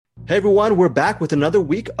Hey everyone, we're back with another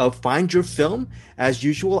week of Find Your Film. As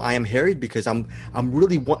usual, I am harried because I'm a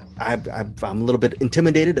little bit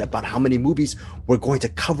intimidated about how many movies we're going to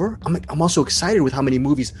cover. I'm also excited with how many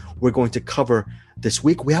movies we're going to cover this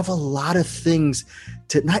week. We have a lot of things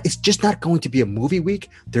it's just not going to be a movie week.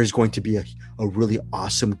 There's going to be a really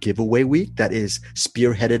awesome giveaway week that is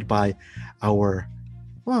spearheaded by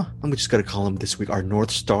I'm just going to call him this week our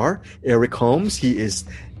North Star, Eric Holmes. He is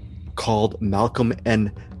called Malcolm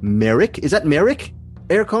and Merrick. Is that Merrick?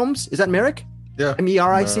 Eric Holmes? Is that Merrick? Yeah.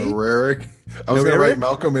 Merrick? Merrick. I was going to write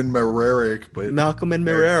Malcolm and Merrick, but Malcolm and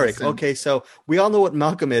Merrick. Okay, so we all know what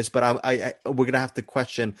Malcolm is, but we're going to have to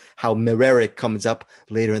question how Merrick comes up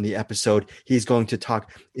later in the episode. He's going to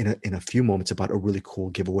talk in a few moments about a really cool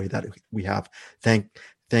giveaway that we have. Thank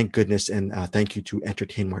goodness, and thank you to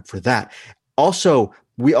Entertain Mart for that. Also,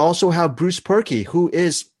 we also have Bruce Perky, who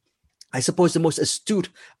is, I suppose, the most astute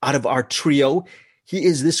out of our trio. He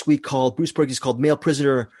is this week Bruce Perky's called Male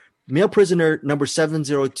Prisoner number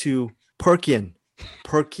 702, Perkion,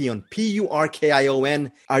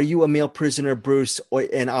 Purkion. Are you a male prisoner, Bruce?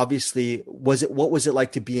 And obviously, what was it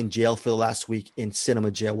like to be in jail for the last week in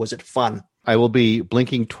cinema jail? Was it fun? I will be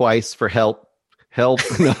blinking twice for help. No,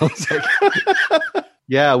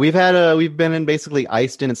 yeah, we've been in basically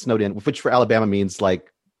iced in and snowed in, which for Alabama means like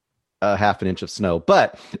half an inch of snow.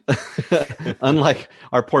 But unlike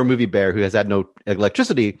our poor movie bear who has had no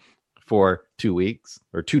electricity for 2 weeks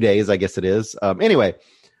or 2 days, I guess it is. Anyway,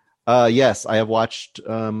 yes, I have watched,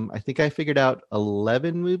 I think I figured out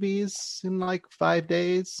 11 movies in like 5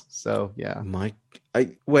 days. So yeah.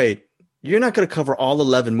 Wait, you're not going to cover all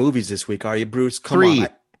 11 movies this week, are you, Bruce? Come on.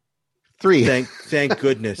 Three. Thank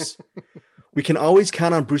goodness. We can always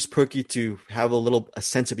count on Bruce Perky to have a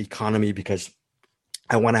sense of economy because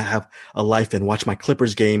I want to have a life and watch my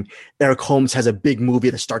Clippers game. Eric Holmes has a big movie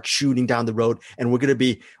that starts shooting down the road, and we're going to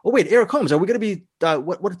be. Oh wait, Eric Holmes, are we going to be?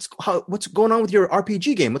 What's going on with your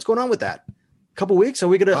RPG game? What's going on with that? A couple weeks? Are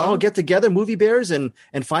we going to all get together, movie bears, and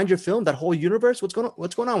find your film? That whole universe? What's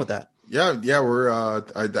going on with that? Yeah. We're. I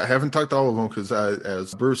haven't talked to all of them because,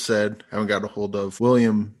 as Bruce said, I haven't got a hold of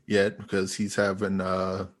William yet because he's having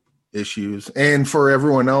issues. And for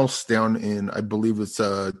everyone else down in, I believe it's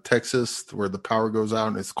Texas, where the power goes out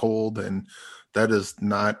and it's cold, and that is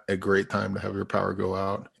not a great time to have your power go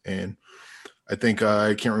out. And I think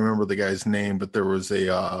I can't remember the guy's name, but there was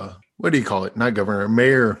a what do you call it? Not governor,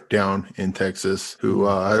 mayor down in Texas who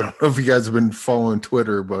I don't know if you guys have been following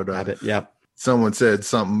Twitter, but someone said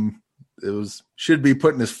something. It should be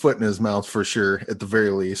putting his foot in his mouth for sure. At the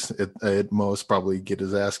very least, at most, probably get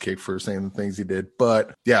his ass kicked for saying the things he did.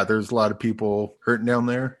 But yeah, there's a lot of people hurting down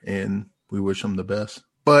there, and we wish them the best.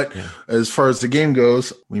 But as far as the game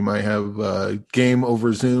goes, we might have a game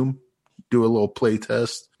over Zoom, do a little play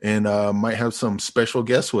test, and might have some special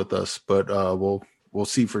guests with us. But we'll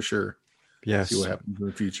see for sure. Yes. See what happens in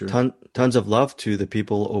the future. Tons of love to the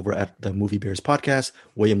people over at the Movie Bears podcast.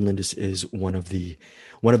 William Lindis is one of the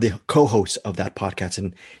co-hosts of that podcast,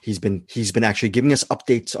 and he's been actually giving us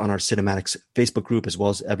updates on our Cinematics Facebook group, as well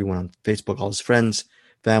as everyone on Facebook, all his friends,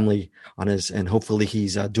 family and hopefully he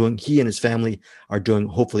and his family are doing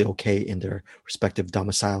hopefully okay in their respective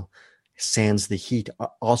domicile, sans the heat.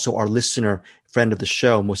 Also, our listener, friend of the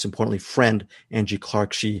show, most importantly, friend Angie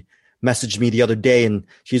Clark, she messaged me the other day, and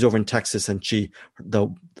she's over in Texas, and the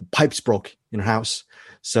pipes broke in her house.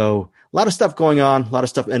 So a lot of stuff going on, a lot of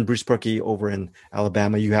stuff. And Bruce Perky over in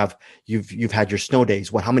Alabama, you've had your snow days.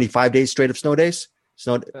 How many 5 days straight of snow days?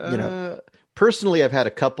 Personally, I've had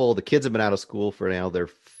a couple. The kids have been out of school for now their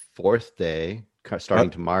fourth day, starting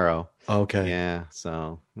tomorrow. Okay. Yeah.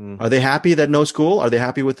 So, Are they happy that no school? Are they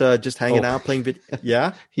happy with just hanging out, playing video?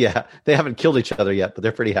 Yeah. Yeah. They haven't killed each other yet, but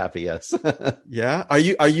they're pretty happy. Yes. Yeah. Are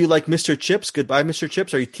you like Mr. Chips? Goodbye, Mr.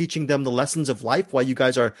 Chips. Are you teaching them the lessons of life while you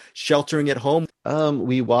guys are sheltering at home?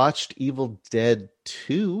 We watched Evil Dead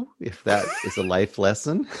 2, if that is a life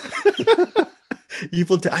lesson.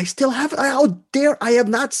 Evil Dead. I still have. How dare I have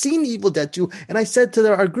not seen Evil Dead 2? And I said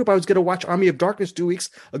to our group I was going to watch Army of Darkness 2 weeks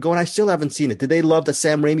ago, and I still haven't seen it. Did they love the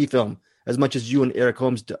Sam Raimi film as much as you and Eric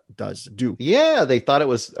Holmes do? Yeah, they thought it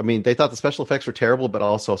was. I mean, they thought the special effects were terrible, but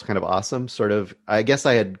also kind of awesome. Sort of. I guess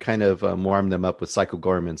I had kind of warmed them up with Psycho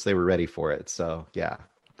Gorman, so they were ready for it. So yeah.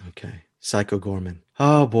 Okay. Psycho Gorman.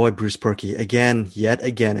 Oh boy, Bruce Perky. Yet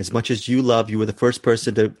again, as much as you were the first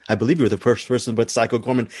person I believe you were the first person with Psycho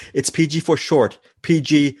Gorman. It's PG for short.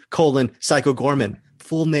 PG : Psycho Gorman.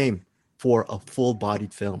 Full name for a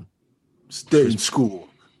full-bodied film. Stay in school.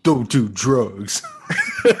 Don't do drugs.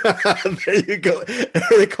 There you go.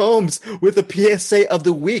 Eric Holmes with the PSA of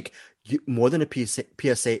the week. More than a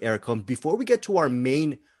PSA, Eric Holmes. Before we get to our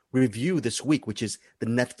main review this week, which is the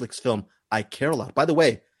Netflix film I Care a Lot. By the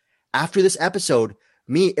way, after this episode,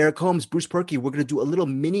 me, Eric Holmes, Bruce Perky, we're going to do a little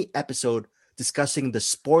mini episode discussing the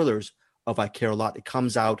spoilers of I Care a Lot. It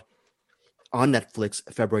comes out on Netflix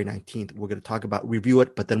February 19th. We're going to talk about, review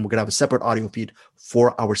it, but then we're going to have a separate audio feed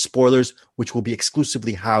for our spoilers, which will be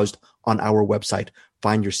exclusively housed on our website,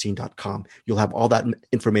 findyourscene.com. You'll have all that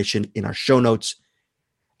information in our show notes.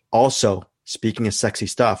 Also, speaking of sexy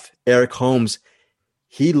stuff, Eric Holmes,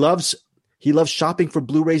 he loves shopping for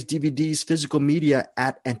Blu-rays, DVDs, physical media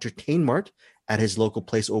at Entertainmart at his local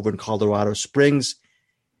place over in Colorado Springs.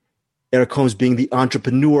 Eric Holmes, being the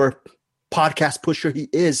entrepreneur, podcast pusher he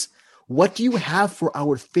is, what do you have for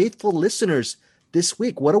our faithful listeners this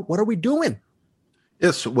week? What are we doing?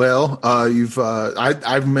 Yes, well,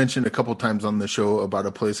 I've mentioned a couple times on the show about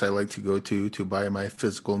a place I like to go to buy my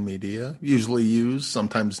physical media, usually used,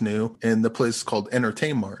 sometimes new, and the place is called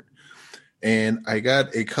Entertainmart. And I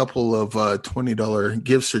got a couple of $20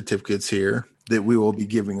 gift certificates here that we will be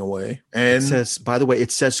giving away. And it says, by the way,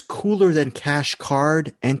 it says cooler than cash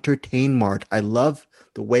card, Entertainmart. I love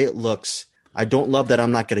the way it looks. I don't love that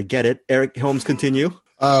I'm not going to get it. Eric Holmes, continue.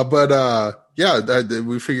 We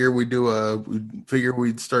figure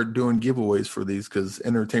we'd start doing giveaways for these because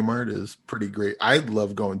Entertainmart is pretty great. I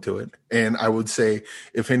love going to it. And I would say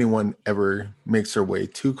if anyone ever makes their way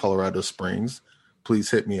to Colorado Springs,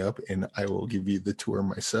 please hit me up and I will give you the tour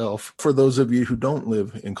myself. For those of you who don't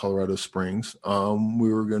live in Colorado Springs,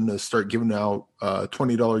 we were going to start giving out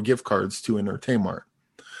 $20 gift cards to Entertainmart.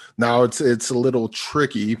 Now it's a little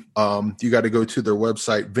tricky. You got to go to their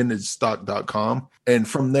website, vintagestock.com. And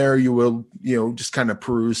from there you will, just kind of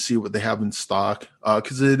peruse, see what they have in stock.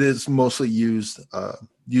 Cause it is mostly used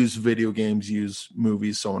video games, used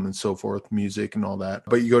movies, so on and so forth, music and all that.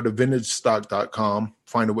 But you go to vintagestock.com,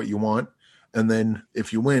 find what you want. And then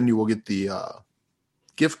if you win, you will get the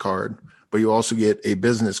gift card, but you also get a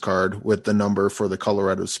business card with the number for the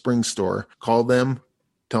Colorado Springs store. Call them,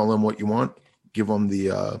 tell them what you want, give them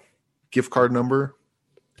the gift card number,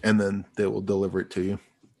 and then they will deliver it to you.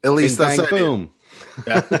 At least bang, that's boom.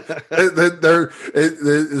 Yeah.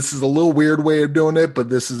 This is a little weird way of doing it, but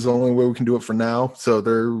this is the only way we can do it for now. So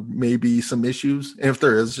there may be some issues. And if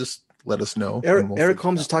there is, just let us know. Eric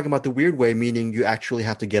Holmes is talking about the weird way, meaning you actually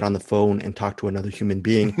have to get on the phone and talk to another human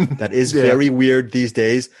being. That is very weird these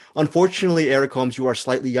days. Unfortunately, Eric Holmes, you are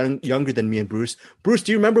slightly younger than me and Bruce. Bruce,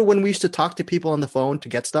 do you remember when we used to talk to people on the phone to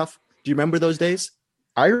get stuff? Do you remember those days?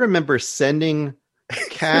 I remember sending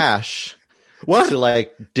cash to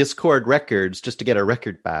like Discord records just to get a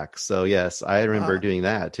record back. So yes, I remember doing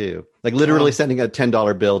that too. Like literally sending a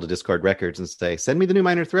 $10 bill to Discord records and say, send me the new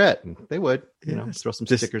Minor Threat. And they would, throw some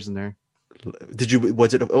stickers in there.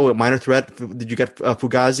 Minor Threat? Did you get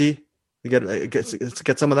Fugazi? You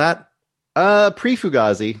get some of that?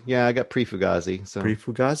 Pre-Fugazi. Yeah, I got pre-Fugazi. So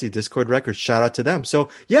pre-Fugazi, Discord records. Shout out to them. So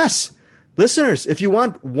yes, listeners, if you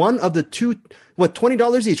want one of the two,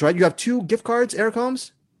 $20 each, right? You have two gift cards, Eric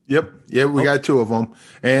Holmes? Yep. Yeah, we got two of them.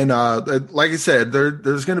 And like I said,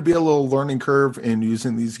 there's going to be a little learning curve in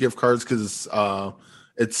using these gift cards because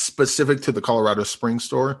it's specific to the Colorado Springs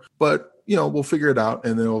store. But, we'll figure it out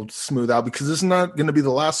and then it'll smooth out because this is not going to be the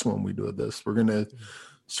last one we do with this. We're going to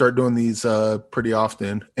start doing these pretty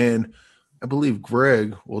often. And I believe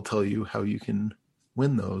Greg will tell you how you can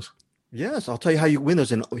win those. Yes, I'll tell you how you win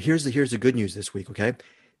those. And here's the good news this week, okay?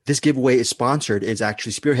 This giveaway is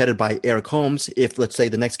actually spearheaded by Eric Holmes. If, let's say,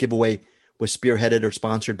 the next giveaway was spearheaded or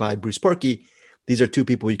sponsored by Bruce Perky, these are two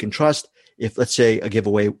people you can trust. If, let's say, a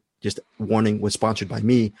giveaway, just warning, was sponsored by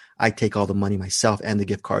me, I take all the money myself and the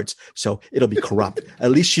gift cards. So it'll be corrupt.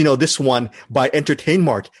 At least this one by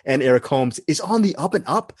Entertainmart and Eric Holmes is on the up and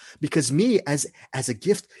up because me as a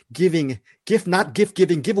giveaway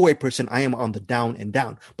person, I am on the down and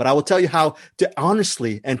down. But I will tell you how to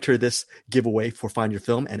honestly enter this giveaway for Find Your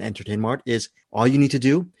Film and Entertainmart is all you need to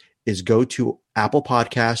do is go to Apple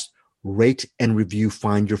Podcasts, rate and review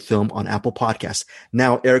Find Your Film on Apple Podcasts.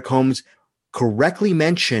 Now, Eric Holmes correctly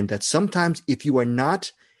mentioned that sometimes if you are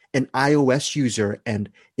not an iOS user and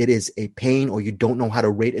it is a pain or you don't know how to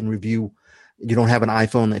rate and review, you don't have an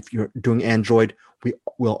iPhone, if you're doing Android, we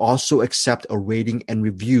will also accept a rating and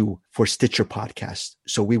review for Stitcher Podcast.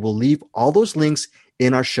 So we will leave all those links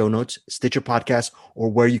in our show notes, Stitcher Podcast, or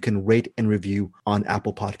where you can rate and review on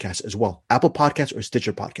Apple Podcasts as well. Apple Podcasts or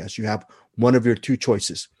Stitcher Podcast. You have one of your two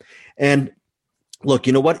choices. And look,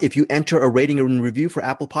 you know what? If you enter a rating and review for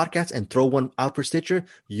Apple Podcasts and throw one out for Stitcher,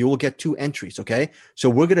 you will get two entries, okay? So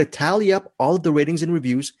we're going to tally up all of the ratings and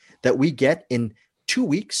reviews that we get in 2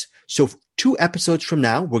 weeks. So 2 episodes from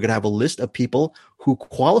now, we're going to have a list of people who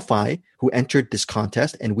qualify, who entered this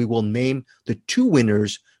contest, and we will name the 2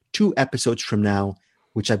 winners 2 episodes from now,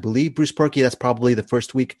 which I believe, Bruce Perky, that's probably the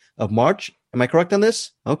first week of March. Am I correct on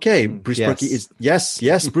this? Okay, Bruce yes. Perky is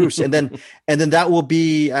yes, Bruce, and then that will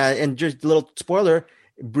be and just a little spoiler.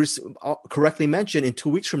 Bruce correctly mentioned in 2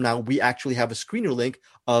 weeks from now, we actually have a screener link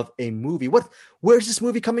of a movie. Where's this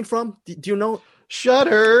movie coming from? Do you know?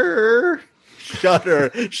 Shudder.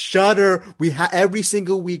 We every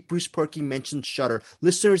single week, Bruce Perky mentions Shudder.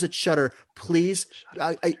 Listeners at Shudder, please,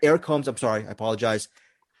 Eric Holmes, I'm sorry, I apologize.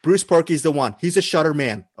 Bruce Perky is the one. He's a Shudder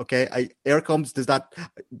man, okay? Eric Holmes does not,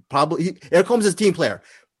 Eric Holmes is a team player.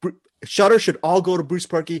 Shudder should all go to Bruce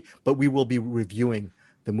Perky, but we will be reviewing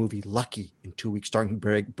the movie Lucky in 2 weeks, starring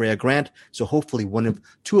Brea Grant. So hopefully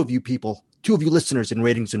two of you listeners and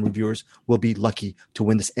ratings and reviewers will be lucky to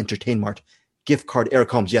win this Entertainmart gift card.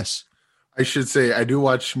 Eric Holmes, yes. I should say I do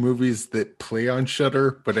watch movies that play on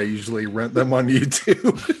Shudder, but I usually rent them on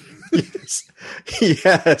YouTube. Yes.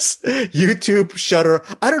 YouTube, Shudder.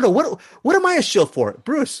 I don't know what am I a shill for,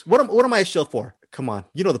 Bruce? What am I a shill for? Come on,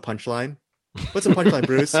 you know the punchline. What's the punchline,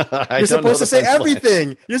 Bruce? You're supposed to say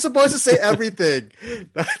everything. You're supposed to say everything.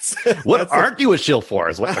 Aren't you a shill for?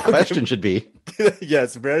 Is what the question should be.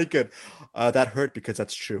 Yes, very good. That hurt because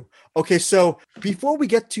that's true. Okay, so before we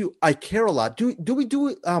get to I Care a Lot,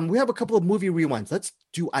 we have a couple of movie rewinds. Let's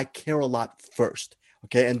do I Care a Lot first,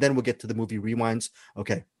 okay, and then we'll get to the movie rewinds.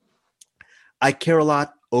 Okay, I Care a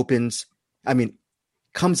Lot comes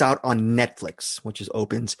out on Netflix, which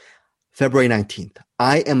opens February 19th.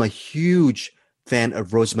 I am a huge fan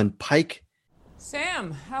of Rosamund Pike.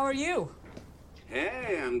 Sam, how are you?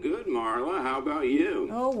 Hey, I'm good, Marla. How about you?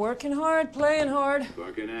 Oh, working hard, playing hard.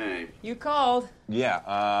 Fucking A. You called. Yeah,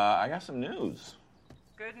 I got some news.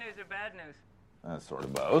 Good news or bad news? Sort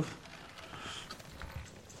of both.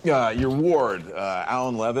 Your ward,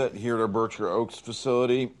 Alan Levitt, here at our Berkshire Oaks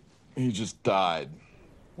facility, he just died.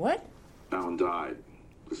 What? Alan died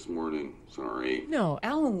this morning. Sorry. No,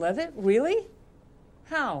 Alan Levitt? Really?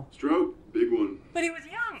 How? Stroke, big one. But he was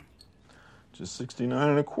young. Just 69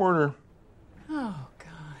 and a quarter. Oh,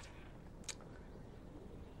 God.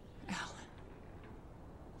 Alan.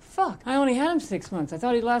 Fuck, I only had him 6 months. I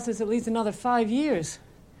thought he'd last us at least another 5 years.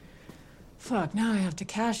 Fuck, now I have to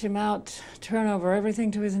cash him out, turn over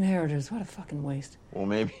everything to his inheritors. What a fucking waste. Well,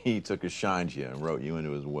 maybe he took a shine to you and wrote you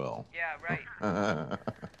into his will. Yeah, right.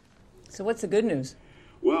 So what's the good news?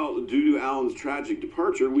 Well, due to Alan's tragic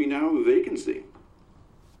departure, we now have a vacancy.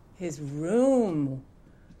 His room.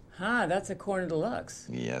 That's a corner deluxe.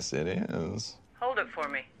 Yes, it is. Hold it for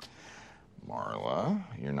me. Marla,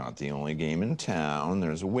 you're not the only game in town.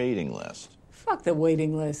 There's a waiting list. Fuck the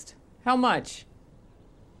waiting list. How much?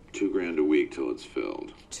 $2,000 a week till it's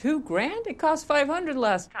filled. $2,000? It cost $500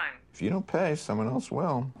 last time. If you don't pay, someone else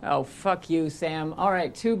will. Oh, fuck you, Sam. All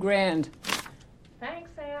right, $2,000.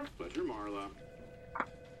 Thanks, Sam. Pleasure, Marla.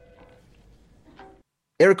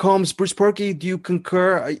 Eric Holmes, Bruce Perky, do you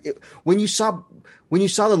concur? When you saw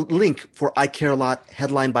the link for I Care a Lot,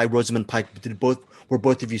 headlined by Rosamund Pike, were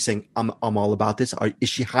both of you saying I'm all about this? Is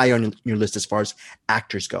she high on your list as far as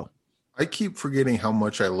actors go? I keep forgetting how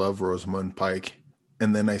much I love Rosamund Pike,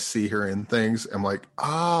 and then I see her in things. I'm like,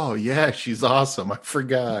 oh yeah, she's awesome. I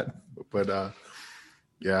forgot, but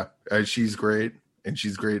she's great. And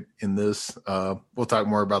she's great in this. We'll talk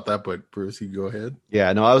more about that, but Bruce, you go ahead.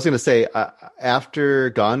 Yeah, no, I was going to say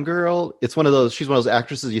after Gone Girl, she's one of those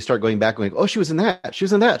actresses you start going back and going, oh, she was in that. She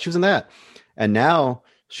was in that. She was in that. And now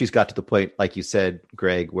she's got to the point, like you said,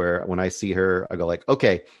 Greg, where when I see her, I go like,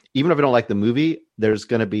 okay, even if I don't like the movie, there's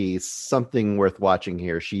going to be something worth watching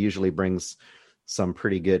here. She usually brings some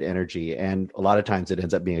pretty good energy. And a lot of times it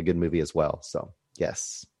ends up being a good movie as well. So,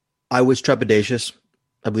 yes. I was trepidatious.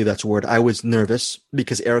 I believe that's a word. I was nervous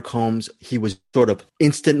because Eric Holmes, he was sort of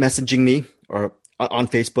instant messaging me or on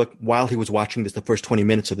Facebook while he was watching this, the first 20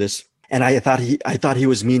 minutes of this. And I thought he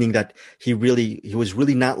was meaning that he was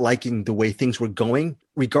really not liking the way things were going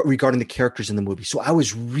regarding the characters in the movie. So I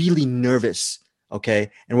was really nervous.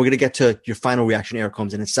 Okay. And we're going to get to your final reaction, Eric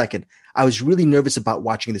Holmes, in a second. I was really nervous about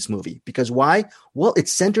watching this movie because why? Well, it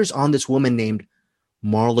centers on this woman named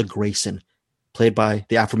Marla Grayson, played by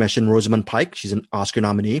the aforementioned Rosamund Pike. She's an Oscar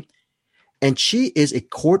nominee. And she is a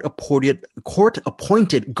court-appointed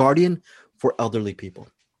guardian for elderly people.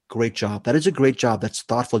 Great job. That is a great job. That's a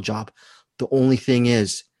thoughtful job. The only thing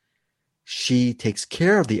is she takes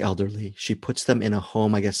care of the elderly. She puts them in a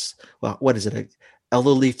home, I guess. Well, what is it? An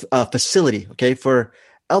elderly facility, okay, for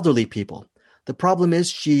elderly people. The problem is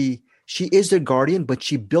she is their guardian, but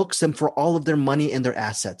she bilks them for all of their money and their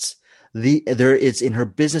assets. There is in her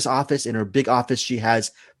business office, in her big office, she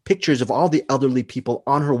has pictures of all the elderly people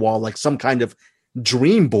on her wall, like some kind of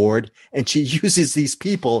dream board. And she uses these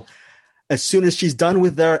people as soon as she's done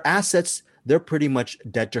with their assets, they're pretty much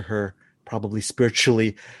dead to her, probably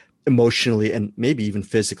spiritually, emotionally, and maybe even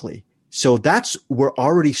physically. So we're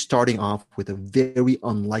already starting off with a very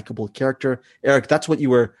unlikable character. Eric, that's what you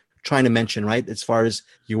were trying to mention, right? As far as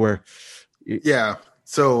you were. Yeah.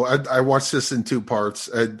 So I watched this in two parts,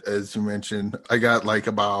 as you mentioned. I got like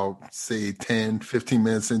about, say, 10, 15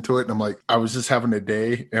 minutes into it. And I'm like, I was just having a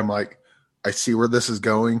day. And I'm like, I see where this is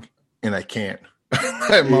going and I can't.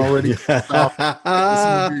 I'm already off.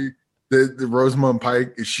 This movie, the Rosamund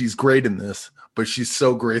Pike, she's great in this, but she's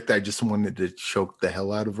so great that I just wanted to choke the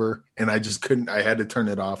hell out of her. And I just couldn't. I had to turn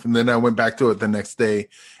it off. And then I went back to it the next day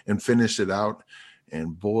and finished it out.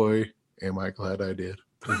 And boy, am I glad I did.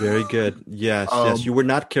 Very good. Yes, yes. You were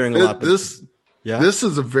not caring a lot. But this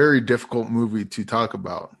is a very difficult movie to talk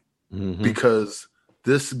about because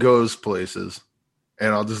this goes places,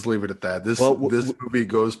 and I'll just leave it at that. This movie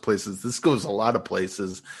goes places. This goes a lot of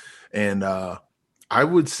places, and I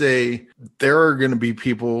would say there are going to be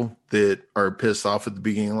people that are pissed off at the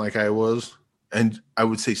beginning, like I was, and I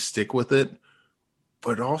would say stick with it.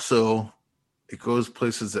 But also, it goes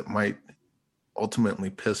places that might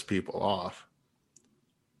ultimately piss people off.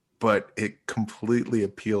 But it completely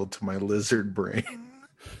appealed to my lizard brain.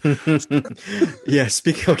 Yeah,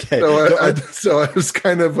 speaking. Okay. So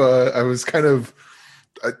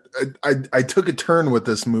I took a turn with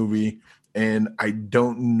this movie, and I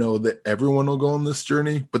don't know that everyone will go on this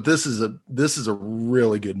journey, but this is a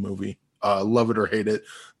really good movie. Love it or hate it.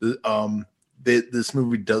 This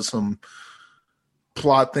movie does some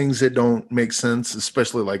plot things that don't make sense,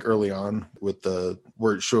 especially like early on with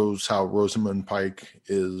where it shows how Rosamund Pike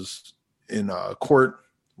is in court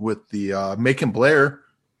with the Macon Blair,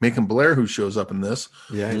 who shows up in this.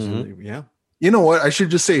 Yeah, yeah. You know what? I should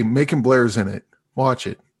just say Macon Blair's in it. Watch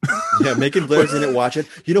it. Yeah, Macon Blair's in it. Watch it.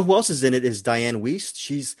 You know who else is in it? Is Diane Wiest.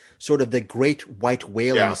 She's sort of the great white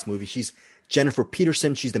whale in this movie. She's Jennifer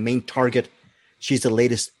Peterson. She's the main target. She's the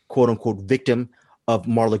latest quote unquote victim of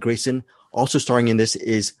Marla Grayson. Also starring in this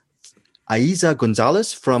is Aiza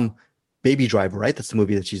Gonzalez from Baby Driver, right? That's the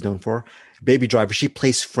movie that she's known for. Baby Driver. She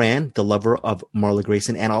plays Fran, the lover of Marla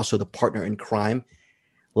Grayson, and also the partner in crime.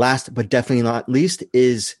 Last but definitely not least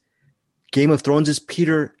is Game of Thrones'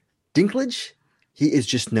 Peter Dinklage. He is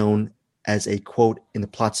just known as a quote in the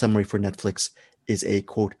plot summary for Netflix is a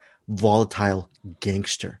quote volatile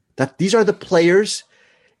gangster. These are the players.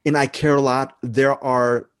 And I Care a Lot. There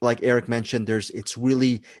are, like Eric mentioned, it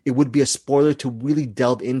would be a spoiler to really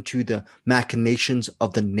delve into the machinations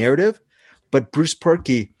of the narrative. But Bruce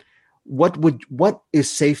Perky, what is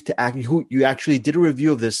safe to act? You actually did a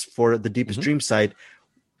review of this for the Deepest Dream site.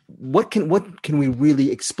 What can we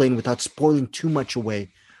really explain without spoiling too much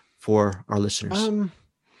away for our listeners?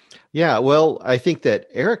 Yeah, well, I think that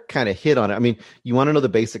Eric kind of hit on it. I mean, you want to know the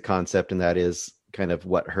basic concept, and that is kind of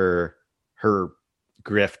what her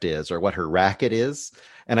grift is or what her racket is.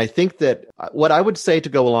 And I think that what I would say to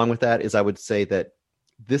go along with that is I would say that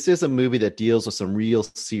this is a movie that deals with some real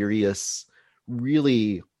serious,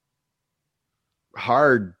 really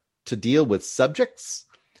hard to deal with subjects,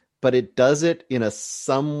 but it does it in a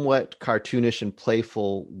somewhat cartoonish and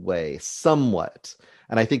playful way, somewhat.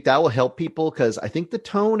 And I think that will help people because I think the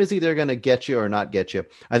tone is either going to get you or not get you.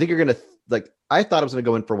 I think you're going to I thought I was going to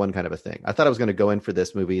go in for one kind of a thing. I thought I was going to go in for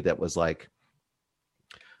this movie that was like,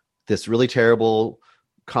 this really terrible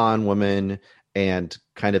con woman and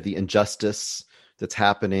kind of the injustice that's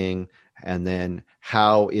happening. And then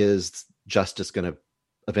how is justice going to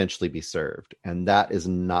eventually be served? And that is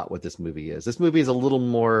not what this movie is. This movie is a little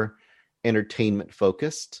more entertainment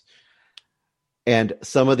focused. And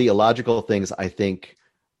some of the illogical things, I think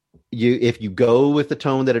if you go with the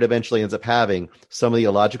tone that it eventually ends up having, some of the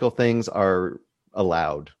illogical things are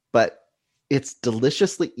allowed, but it's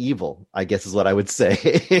deliciously evil, I guess is what I would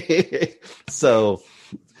say. So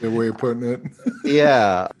good way of putting it.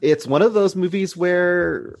 Yeah. It's one of those movies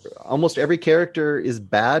where almost every character is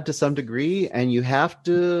bad to some degree, and you have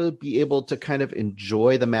to be able to kind of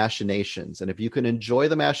enjoy the machinations. And if you can enjoy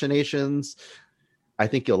the machinations, I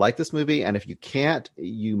think you'll like this movie. And if you can't,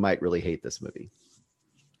 you might really hate this movie.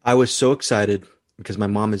 I was so excited because my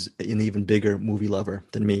mom is an even bigger movie lover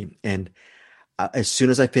than me. And as soon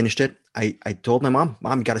as I finished it, I told my mom,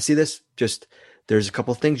 you got to see this. Just there's a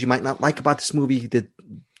couple of things you might not like about this movie. The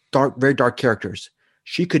very dark characters.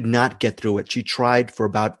 She could not get through it. She tried for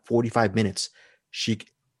about 45 minutes.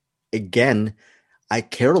 I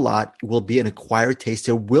Care a Lot will be an acquired taste.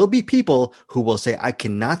 There will be people who will say, I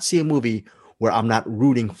cannot see a movie where I'm not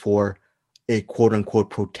rooting for a quote unquote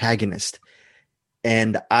protagonist.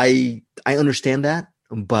 And I understand that.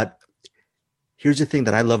 But here's the thing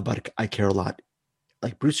that I love about I Care a Lot.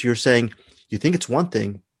 like Bruce, you're saying you think it's one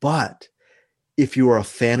thing, but if you are a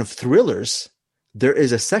fan of thrillers, there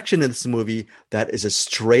is a section in this movie that is a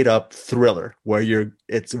straight up thriller where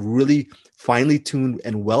it's really finely tuned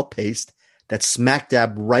and well paced. That's smack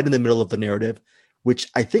dab right in the middle of the narrative, which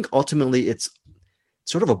I think ultimately it's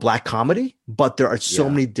sort of a black comedy, but there are so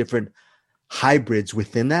many different hybrids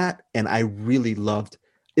within that. And I really loved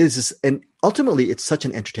it. And ultimately it's such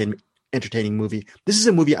an entertaining movie. This is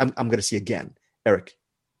a movie I'm going to see again. Eric.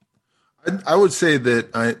 I would say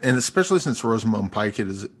that, and especially since Rosamund Pike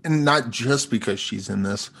is, and not just because she's in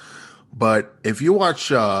this, but if you watch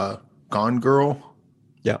Gone Girl,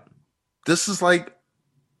 this is like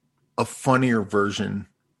a funnier version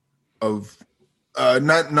of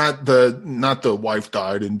not the wife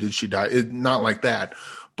died and did she die? Not like that,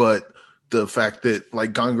 but the fact that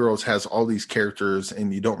like Gone Girls has all these characters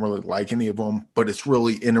and you don't really like any of them, but it's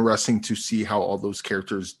really interesting to see how all those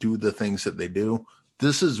characters do the things that they do.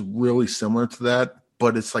 This is really similar to that,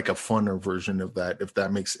 but it's like a funner version of that, if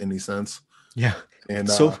that makes any sense. Yeah. And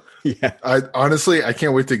I honestly, I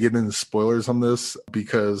can't wait to get into spoilers on this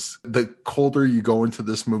because the colder you go into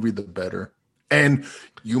this movie, the better. And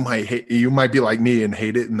you might be like me and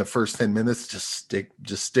hate it in the first 10 minutes.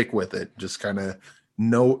 Just stick with it. Just kind of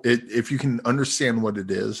know it. If you can understand what it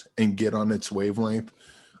is and get on its wavelength,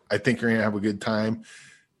 I think you're going to have a good time.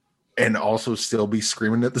 And also still be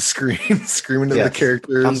screaming at the screen, screaming at the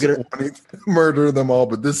characters, wanting to murder them all.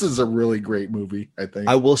 But this is a really great movie, I think.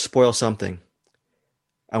 I will spoil something.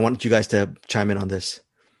 I want you guys to chime in on this.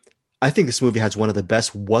 I think this movie has one of the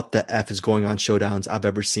best what the F is going on showdowns I've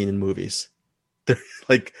ever seen in movies.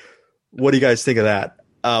 Like, what do you guys think of that?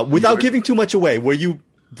 Without giving too much away, were you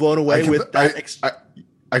blown away with that?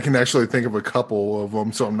 I can actually think of a couple of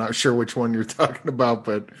them, so I'm not sure which one you're talking about,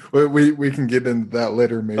 but we can get into that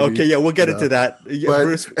later, maybe. Okay, yeah, we'll get into that. Yeah, but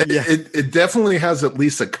Bruce, it definitely has at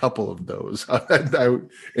least a couple of those.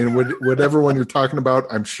 And whatever one you're talking about,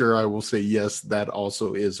 I'm sure I will say yes, that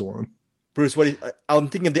also is one. Bruce, I'm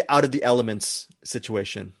thinking of the Out of the Elements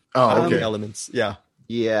situation. Oh, okay. Out of the Elements, yeah.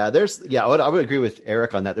 Yeah, I would agree with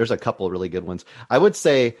Eric on that. There's a couple of really good ones. I would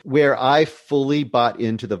say where I fully bought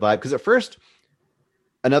into the vibe, because at first,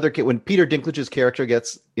 when Peter Dinklage's character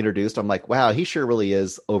gets introduced, I'm like, wow, he sure really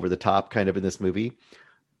is over the top kind of in this movie,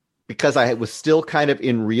 because I was still kind of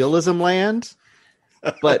in realism land.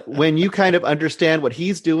 But when you kind of understand what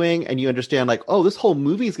he's doing and you understand like, oh, this whole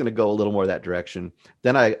movie is going to go a little more that direction,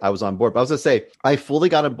 then I was on board. But I was going to say, I fully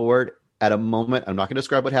got on board at a moment. I'm not going to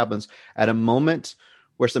describe what happens at a moment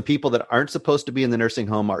where some people that aren't supposed to be in the nursing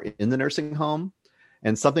home are in the nursing home,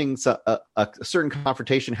 and a certain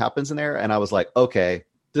confrontation happens in there. And I was like, okay,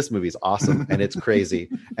 this movie's awesome and it's crazy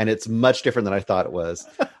and it's much different than I thought it was.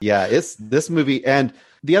 Yeah, it's this movie. And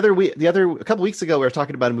a couple weeks ago, we were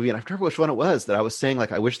talking about a movie, and I forget which one it was that I was saying,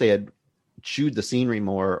 like, I wish they had chewed the scenery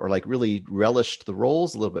more or like really relished the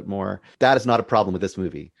roles a little bit more. That is not a problem with this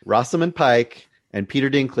movie. Rosamund Pike and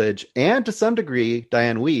Peter Dinklage, and to some degree,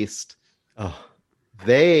 Diane Wiest,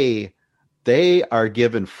 they are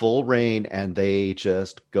given full reign and they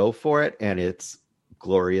just go for it. And it's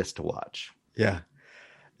glorious to watch. Yeah.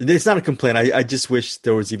 It's not a complaint. I just wish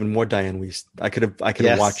there was even more Diane Wiest. I could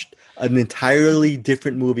have watched an entirely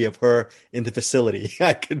different movie of her in the facility.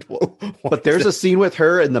 But there's a scene with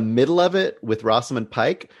her in the middle of it with Rosamund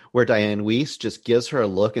Pike where Diane Wiest just gives her a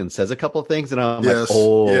look and says a couple of things, and I'm like,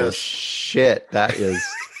 oh shit, that is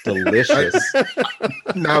delicious.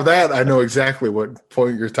 Now that I know exactly what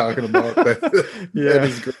point you're talking about. That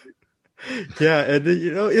is great. Yeah, and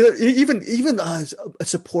even a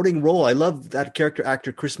supporting role. I love that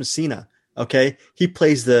actor Chris Messina. Okay, he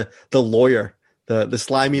plays the lawyer, the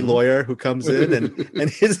slimy lawyer who comes in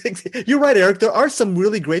and you're right, Eric. There are some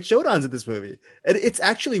really great showdowns in this movie, and it's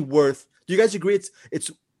actually worth. Do you guys agree?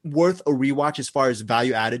 It's worth a rewatch as far as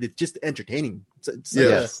value added. It's just entertaining.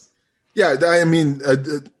 Yes. Yeah, I mean,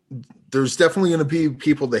 there's definitely going to be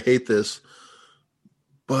people that hate this,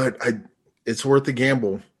 but it's worth the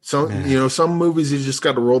gamble. Some movies you just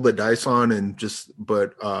got to roll the dice on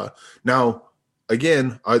but now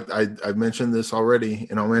again, I've mentioned this already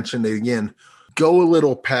and I'll mention it again. Go a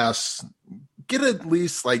little past, get at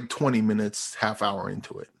least like 20 minutes, half hour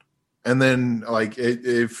into it. And then like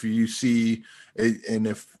if you see it, and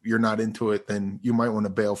if you're not into it, then you might want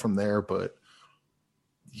to bail from there. But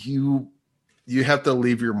you have to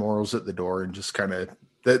leave your morals at the door and just kind of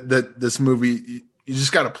that this movie. You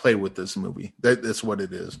just got to play with this movie. That's what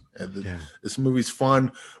it is. This movie's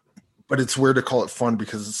fun, but it's weird to call it fun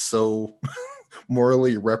because it's so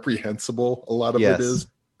morally reprehensible. A lot of it is.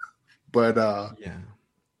 But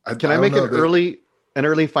can I make an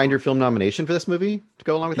early Find Your Film nomination for this movie to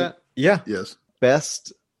go along with that? Yeah. Yes.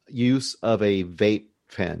 best use of a vape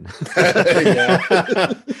pen.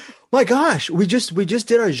 My gosh, we just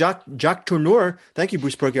did our Jacques Tourneur. Thank you,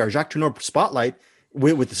 Bruce Perky. Our Jacques Tourneur spotlight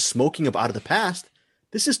with the smoking of Out of the Past.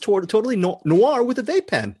 This is totally noir with a vape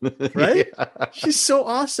pen, right? Yeah. She's so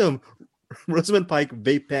awesome. Rosamund Pike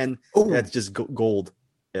vape pen. That's just gold.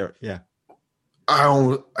 Yeah.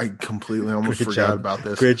 I completely almost forgot about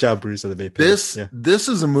this. Great job, Bruce, of the vape pen. This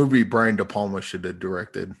is a movie Brian De Palma should have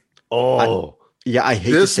directed. I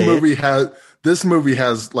hate this to say movie it. This movie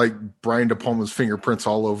has like Brian De Palma's fingerprints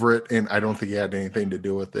all over it, and I don't think he had anything to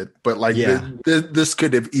do with it. But this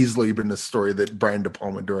could have easily been a story that Brian De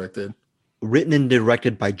Palma directed. Written and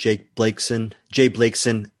directed by Jay Blakeson.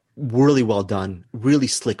 Really well done, really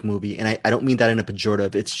slick movie, and I don't mean that in a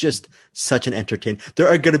pejorative. It's just such an entertainment. There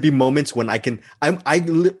are going to be moments when there are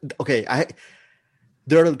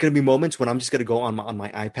going to be moments when I'm just going to go on my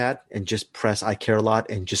iPad and just press I Care a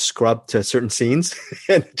Lot and just scrub to certain scenes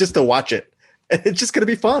and just to watch it. And it's just going to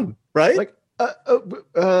be fun, right? Like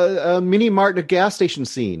a mini mart at a gas station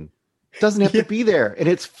scene. Doesn't have to be there, and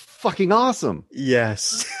it's fucking awesome.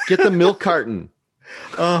 Yes. Get the milk carton.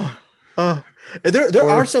 There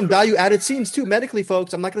are some value added scenes too, medically,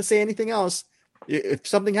 folks. I'm not going to say anything else. If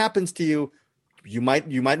something happens to you, you might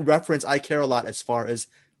reference I Care a Lot as far as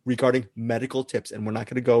regarding medical tips, and we're not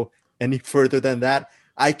going to go any further than that.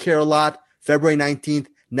 I Care a Lot, February 19th,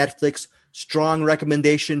 Netflix. Strong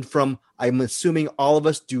recommendation from, I'm assuming, all of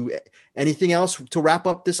us. Do anything else to wrap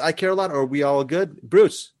up this I Care a Lot, or are we all good?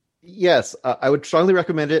 Bruce? Yes, I would strongly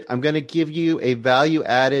recommend it. I'm going to give you a value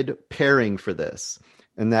added pairing for this,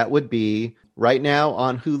 and that would be right now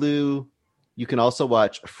on Hulu. You can also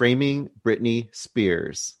watch Framing Britney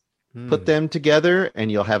Spears. Put them together,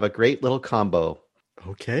 and you'll have a great little combo.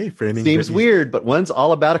 Okay, Framing Seems Britney. weird, but one's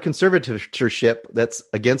all about a conservatorship that's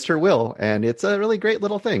against her will, and it's a really great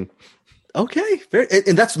little thing. Okay,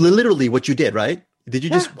 and that's literally what you did, right? Did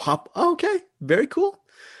you just hop? Oh, okay, very cool.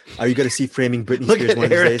 Are you going to see Framing Britney Look Spears at one of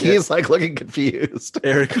these Eric. days? He's like looking confused.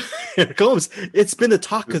 Eric Holmes. It's been the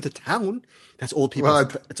talk of the town. That's old people.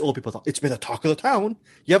 It's old people talk. It's been the talk of the town.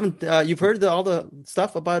 You haven't? You've heard all the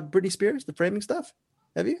stuff about Britney Spears, the framing stuff?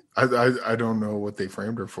 Have you? I don't know what they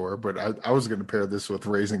framed her for, but I was going to pair this with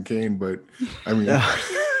Raising Cain, but I mean,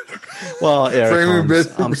 well, Eric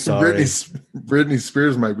Holmes, I'm sorry. Britney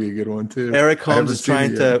Spears might be a good one too. Eric Holmes is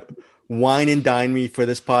trying to wine and dine me for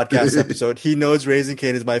this podcast episode. He knows Raising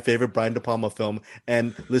Cain is my favorite Brian De Palma film.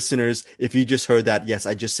 And listeners, if you just heard that, yes,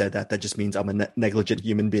 I just said that. That just means I'm a negligent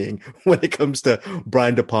human being when it comes to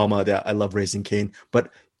Brian De Palma. That I love Raising Cain,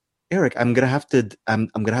 but Eric, I'm gonna have to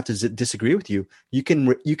disagree with you. You can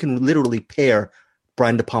literally pair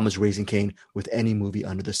Brian De Palma's Raising Cain with any movie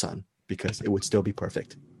under the sun because it would still be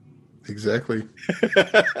perfect. Exactly.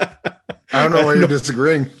 I don't know why you're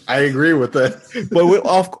disagreeing. I agree with that. But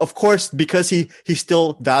of course, because he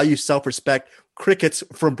still values self-respect. Crickets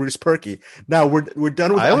from Bruce Perky. Now we're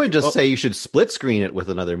done with. I would just say you should split screen it with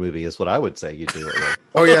another movie. Is what I would say you do it with.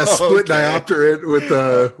 Oh yeah, split diopter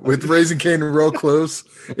it with Raising Cain real close,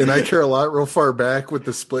 and I Care a Lot real far back with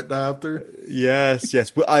the split diopter. Yes.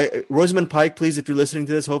 Rosamund Pike, please, if you're listening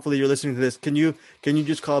to this, hopefully you're listening to this. Can you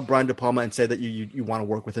just call Brian De Palma and say that you want to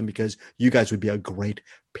work with him because you guys would be a great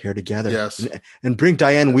pair together. Yes, and bring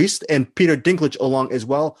Diane Wiest and Peter Dinklage along as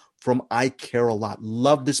well from I Care a Lot.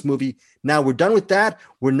 Love this movie. Now we're done with that.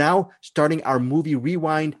 We're now starting our movie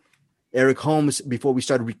rewind. Eric Holmes, before we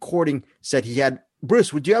started recording, said he had.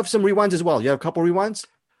 Bruce, would you have some rewinds as well? You have a couple rewinds?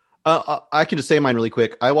 I can just say mine really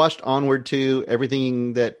quick. I watched Onward 2.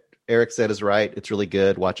 Everything that Eric said is right. It's really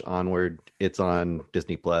good. Watch Onward. It's on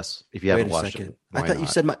Disney Plus. If you haven't watched it, I thought you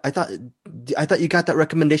said I thought you got that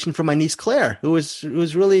recommendation from my niece Claire, who was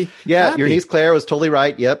really happy. Your niece Claire was totally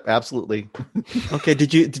right. Yep, absolutely. Okay,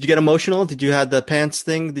 did you get emotional? Did you have the pants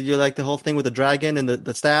thing? Did you like the whole thing with the dragon and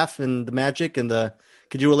the staff and the magic and the?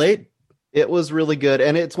 Could you relate? It was really good,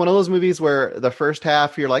 and it's one of those movies where the first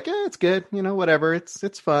half you're like, it's good, whatever,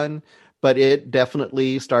 it's fun, but it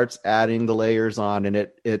definitely starts adding the layers on, and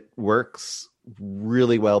it works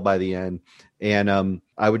really well by the end. And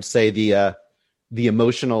I would say the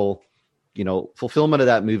emotional, fulfillment of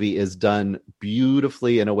that movie is done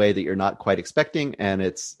beautifully in a way that you're not quite expecting, and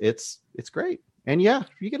it's great. And yeah,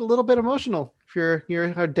 you get a little bit emotional if you're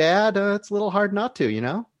a dad. It's a little hard not to,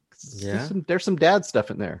 Yeah, there's some dad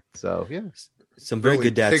stuff in there. So yeah, some very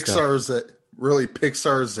good dad stuff.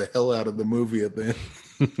 Pixar's the hell out of the movie at the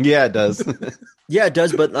end. Yeah, it does. Yeah, it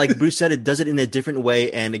does. But like Bruce said, it does it in a different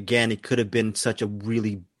way. And again, it could have been such a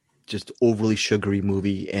really just overly sugary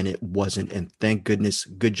movie, and it wasn't. And thank goodness.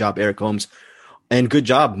 Good job, Eric Holmes. And good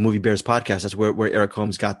job, Movie Bears Podcast. That's where Eric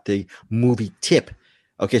Holmes got the movie tip.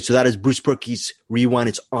 Okay, so that is Bruce Perky's Rewind.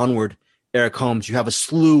 It's Onward. Eric Holmes, you have a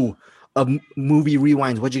slew of movie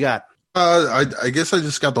rewinds. What you got? I guess I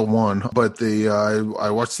just got the one, but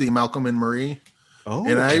I watched the Malcolm and Marie, and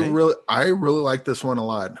okay. I really like this one a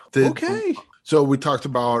lot. Okay. So we talked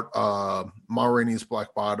about Ma Rainey's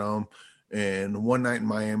Black Bottom and One Night in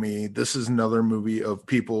Miami. This is another movie of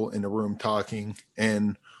people in a room talking,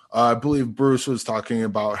 and I believe Bruce was talking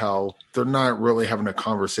about how they're not really having a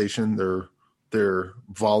conversation. They're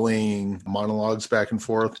volleying monologues back and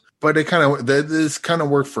forth, but this kind of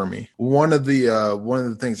worked for me. One of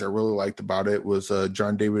the things I really liked about it was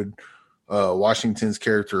John David Washington's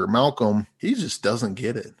character Malcolm. He just doesn't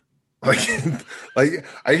get it. Like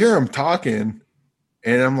I hear him talking,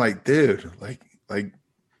 and I'm like, dude,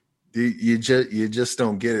 you just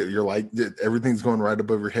don't get it. You're like, everything's going right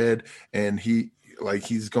above your head, and he's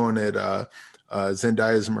going at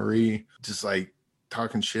Zendaya's Marie, just like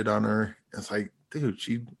talking shit on her. It's like, dude,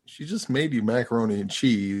 she just made you macaroni and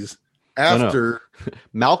cheese after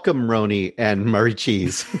Malcolm Roney and Murray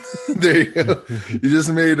Cheese. There you go. You just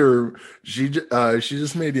made her. She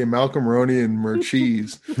just made you Malcolm Roney and Murray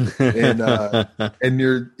Cheese, and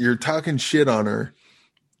you're talking shit on her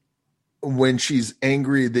when she's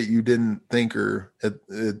angry that you didn't thank her at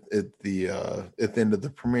the end of the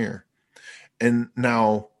premiere. And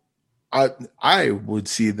now I would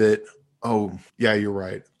see that. Oh yeah, you're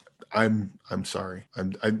right. I'm sorry.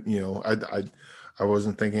 I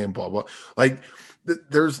wasn't thinking blah blah. Like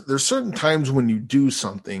there's certain times when you do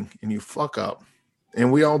something and you fuck up,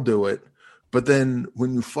 and we all do it. But then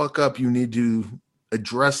when you fuck up, you need to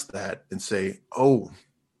address that and say, "Oh,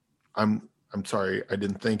 I'm sorry. I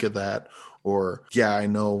didn't think of that." Or yeah, I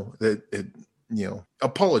know that it.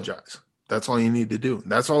 Apologize. That's all you need to do.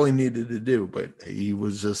 That's all he needed to do. But he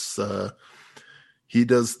was just. He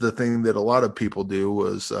does the thing that a lot of people do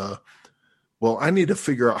was, well, I need to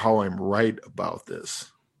figure out how I'm right about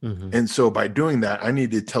this. Mm-hmm. And so by doing that, I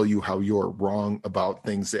need to tell you how you're wrong about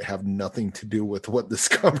things that have nothing to do with what this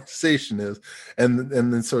conversation is. And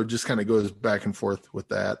then so it just kind of goes back and forth with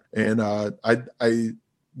that. And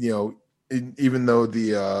even though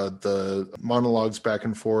the monologues back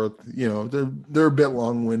and forth, they're a bit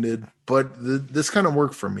long-winded, but this kind of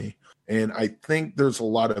worked for me. And I think there's a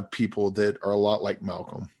lot of people that are a lot like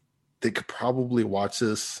Malcolm. They could probably watch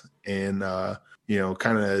this and,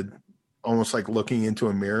 kind of almost like looking into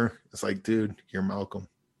a mirror. It's like, dude, you're Malcolm.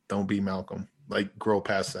 Don't be Malcolm. Like, grow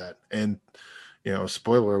past that. And,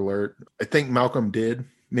 spoiler alert, I think Malcolm did,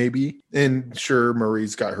 maybe. And sure,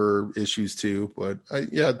 Marie's got her issues too. But,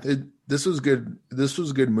 this was good. This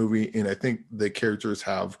was a good movie. And I think the characters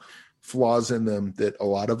have flaws in them that a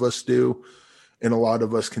lot of us do. And a lot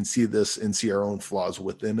of us can see this and see our own flaws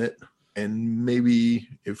within it. And maybe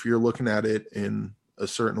if you're looking at it in a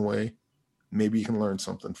certain way, maybe you can learn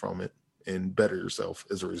something from it and better yourself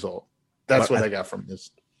as a result. That's what I got from this.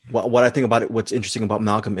 What I think about it, what's interesting about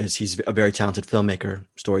Malcolm is he's a very talented filmmaker,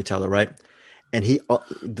 storyteller, right? And he,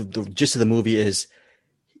 the gist of the movie is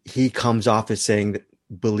he comes off as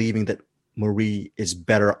believing that Marie is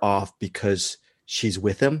better off because she's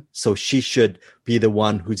with him, so she should be the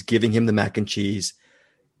one who's giving him the mac and cheese,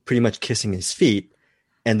 pretty much kissing his feet.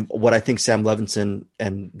 And what I think Sam Levinson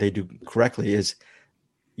and they do correctly is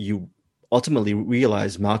you ultimately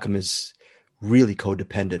realize Malcolm is really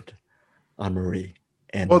codependent on Marie,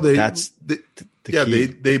 and that's the key.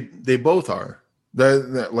 They both are.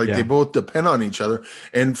 They both depend on each other,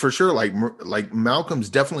 and for sure, like Malcolm's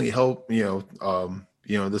definitely helped.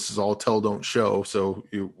 This is all tell, don't show. So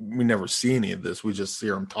we never see any of this. We just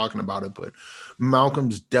hear him talking about it. But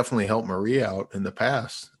Malcolm's definitely helped Marie out in the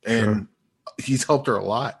past. And he's helped her a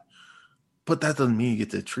lot. But that doesn't mean you get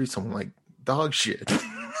to treat someone like dog shit.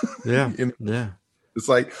 Yeah. Yeah. It's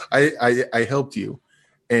like, I helped you.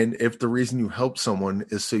 And if the reason you help someone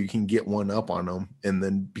is so you can get one up on them and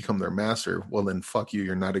then become their master, well, then fuck you.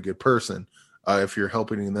 You're not a good person. If you're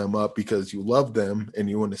helping them up because you love them and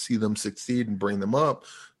you want to see them succeed and bring them up,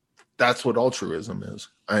 that's what altruism is.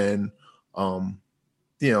 And, I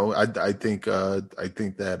think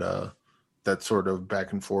that that sort of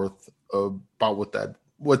back and forth about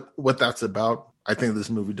what that's about. I think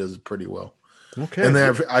this movie does it pretty well. Okay. And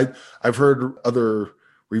then I've heard other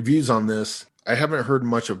reviews on this. I haven't heard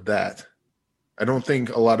much of that. I don't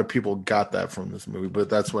think a lot of people got that from this movie, but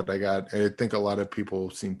that's what I got. I think a lot of people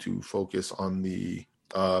seem to focus on the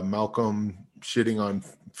Malcolm shitting on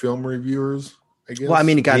film reviewers, I guess. Well, I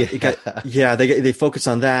mean, they focus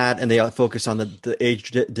on that, and they focus on the age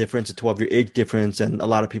difference, a 12-year age difference, and a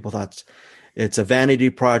lot of people thought it's a vanity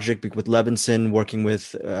project with Levinson working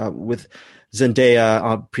with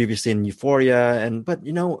Zendaya previously in Euphoria, but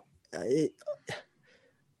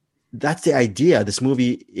that's the idea. This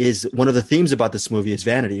movie is one of the themes about this movie is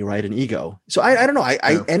vanity, right? And ego. So I don't know.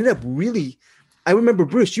 I ended up really, I remember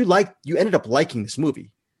Bruce, you ended up liking this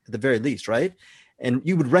movie at the very least, right? And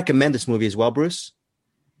you would recommend this movie as well, Bruce?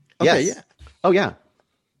 Okay, yes. Yeah. Oh yeah.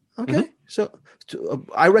 Okay. Mm-hmm. So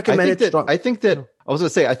I recommend it. I think that I was going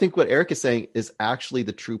to say, I think what Eric is saying is actually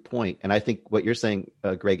the true point. And I think what you're saying,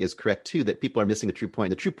 Greg, is correct too, that people are missing the true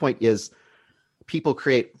point. The true point is people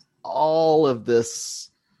create all of this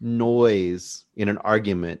noise in an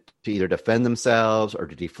argument to either defend themselves or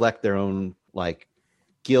to deflect their own like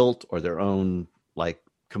guilt or their own like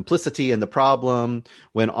complicity in the problem,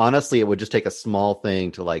 when honestly it would just take a small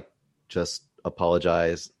thing to like just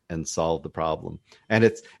apologize and solve the problem. And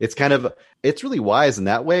it's really wise in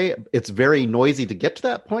that way. It's very noisy to get to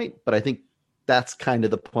that point, but I think that's kind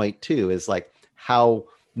of the point too, is like how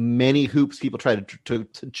many hoops people try to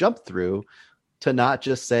jump through to not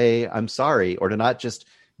just say I'm sorry, or to not just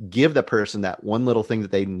give the person that one little thing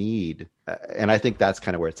that they need. And I think that's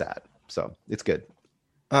kind of where it's at. So it's good.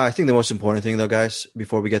 I think the most important thing though, guys,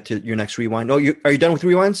 before we get to your next rewind. Oh, are you done with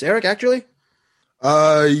rewinds, Eric, actually?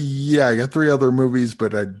 Yeah, I got 3 other movies,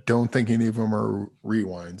 but I don't think any of them are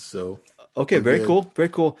rewinds. So okay, very cool. Very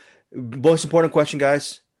cool. Most important question,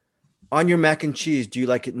 guys. On your mac and cheese, do you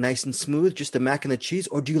like it nice and smooth, just the mac and the cheese,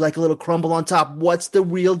 or do you like a little crumble on top? What's the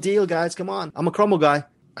real deal, guys? Come on. I'm a crumble guy.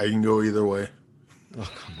 I can go either way.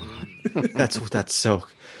 Oh, come on. That's so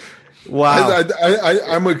wow.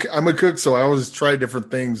 I'm a cook, so I always try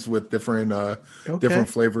different things with different different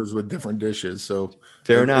flavors with different dishes. So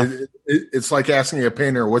fair enough. It's like asking a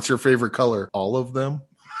painter, what's your favorite color? All of them.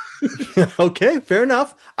 Okay, fair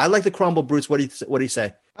enough. I like the crumble, Bruce. What do you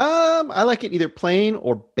say? I like it either plain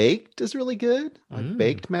or baked is really good. Like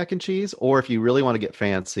baked mac and cheese, or if you really want to get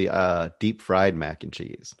fancy, deep fried mac and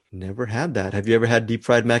cheese. Never had that. Have you ever had deep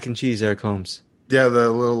fried mac and cheese, Eric Holmes? Yeah, the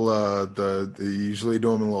little they usually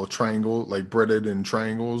do them in a little triangle, like breaded in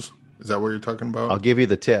triangles. Is that what you're talking about? I'll give you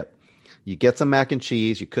the tip. You get some mac and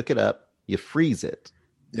cheese, you cook it up, you freeze it.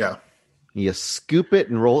 Yeah. You scoop it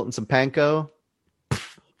and roll it in some panko,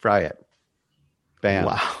 fry it. Bam.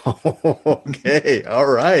 Wow. Okay. All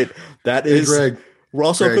right. That is. Hey, Greg. We're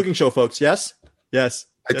also a cooking show, folks. Yes. Yes.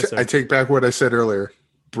 I take back what I said earlier.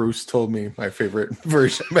 Bruce told me my favorite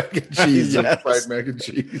version of mac and cheese Yes. and fried mac and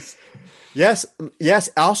cheese. Yes.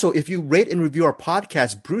 Yes. Also, if you rate and review our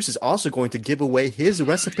podcast, Bruce is also going to give away his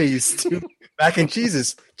recipes to mac and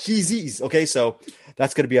cheesies. Okay. So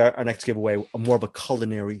that's going to be our next giveaway, more of a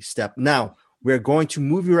culinary step. Now, we're going to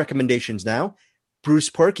movie recommendations now.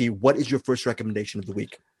 Bruce Perky, what is your first recommendation of the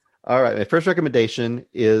week? All right. My first recommendation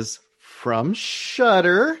is from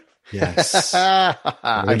Shudder. Yes.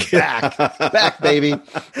 I'm back, baby.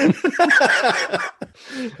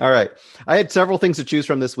 All right. I had several things to choose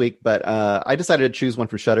from this week, but I decided to choose one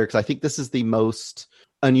from Shudder because I think this is the most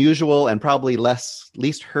unusual and probably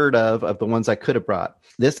least heard of the ones I could have brought.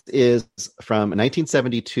 This is from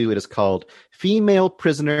 1972. It is called Female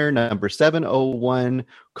Prisoner Number 701: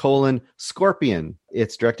 Scorpion.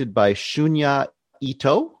 It's directed by Shunya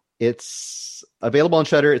Ito. It's available on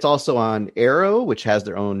Shudder. It's also on Arrow, which has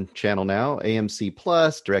their own channel now, AMC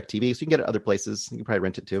Plus, DirecTV. So you can get it other places. You can probably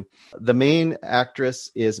rent it too. The main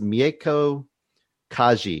actress is Mieko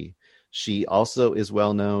Kaji. She also is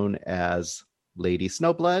well known as Lady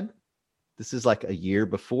Snowblood. This is like a year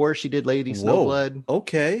before she did Lady Snowblood.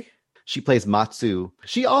 Okay. She plays Matsu.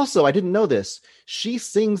 She also, I didn't know this, she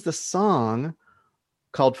sings the song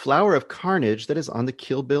called Flower of Carnage that is on the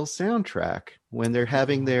Kill Bill soundtrack when they're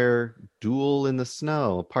having their duel in the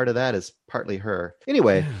snow. Part of that is partly her.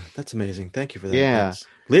 Anyway. Yeah, that's amazing. Thank you for that. Yeah. Yes.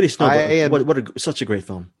 Lady Snowblood. Such a great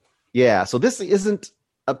film. Yeah. So this isn't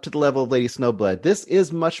up to the level of Lady Snowblood. This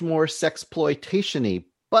is much more sexploitation-y,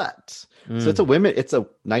 but so it's a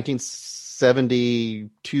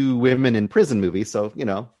 1972 women in prison movie. So, you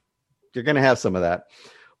know, you're going to have some of that.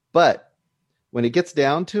 But when it gets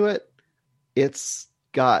down to it, it's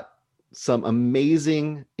got some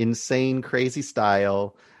amazing, insane, crazy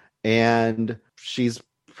style. And she's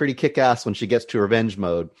pretty kick-ass when she gets to revenge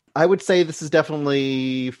mode. I would say this is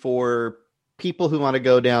definitely for people who want to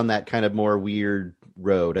go down that kind of more weird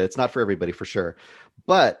road. It's not for everybody, for sure.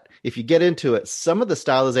 But if you get into it, some of the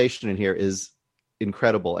stylization in here is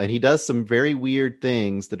incredible. And he does some very weird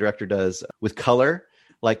things, the director does, with color.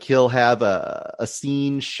 Like he'll have a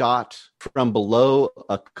scene shot from below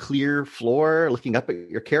a clear floor looking up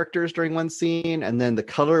at your characters during one scene, and then the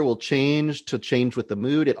color will change with the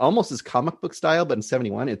mood. It almost is comic book style, but in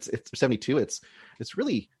 72, it's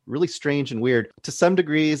really, really strange and weird. To some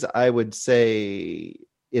degrees, I would say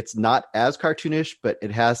it's not as cartoonish, but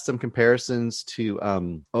it has some comparisons to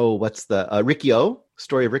what's the Rikki-O?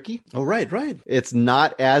 Story of Ricky. Oh, right. It's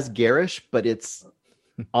not as garish, but it's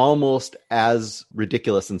almost as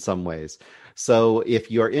ridiculous in some ways. So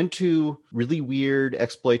if you're into really weird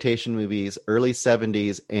exploitation movies, early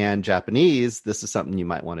 70s and Japanese, this is something you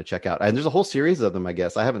might want to check out. And there's a whole series of them, I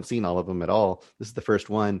guess. I haven't seen all of them at all. This is the first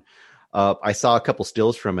one. I saw a couple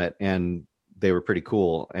stills from it, and they were pretty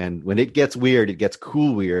cool. And when it gets weird, it gets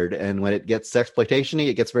cool weird. And when it gets sexploitation-y,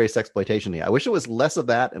 it gets very sexploitation-y. I wish it was less of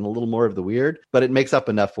that and a little more of the weird, but it makes up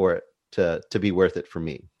enough for it to be worth it for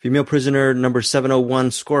me. Female Prisoner number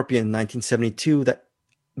 701, Scorpion, 1972.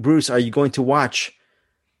 Bruce, are you going to watch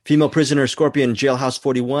Female Prisoner Scorpion Jailhouse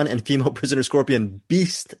 41 and Female Prisoner Scorpion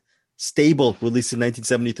Beast Stable, released in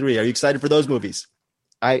 1973? Are you excited for those movies?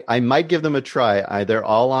 I might give them a try. They're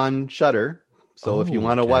all on Shudder. So if you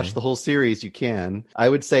want to watch the whole series, you can. I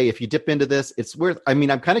would say if you dip into this, it's worth. I mean,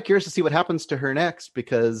 I'm kind of curious to see what happens to her next,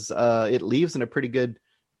 because it leaves in a pretty good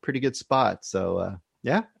spot. So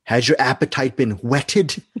yeah. Has your appetite been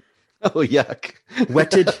whetted? Oh, yuck.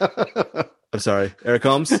 Whetted? I'm sorry. Eric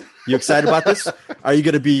Holmes, you excited about this? Are you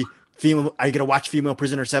going to be female? Are you going to watch Female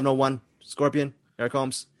Prisoner 701 Scorpion? Eric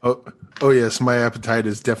Holmes? Oh yes, my appetite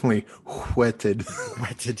is definitely whetted.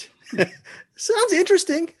 Whetted. Sounds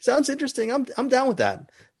interesting. I'm down with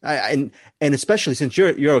that. And especially since you're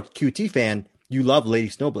a QT fan, you love Lady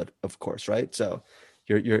Snowblood, of course, right? So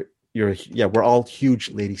you're we're all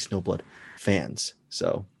huge Lady Snowblood fans.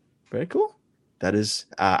 So very cool. That is,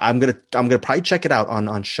 I'm gonna probably check it out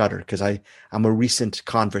on Shudder, because I'm a recent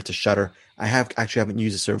convert to Shudder. I haven't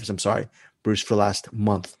used the service. I'm sorry, Bruce, for the last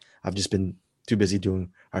month. I've just been too busy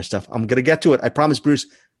doing our stuff. I'm gonna get to it. I promise, Bruce.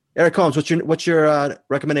 Eric Holmes, what's your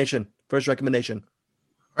recommendation? First recommendation.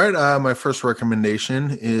 All right, my first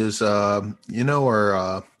recommendation is we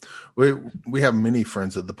have many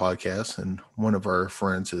friends of the podcast, and one of our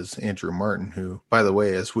friends is Andrew Martin, who, by the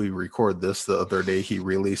way, as we record this, the other day he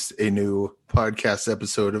released a new podcast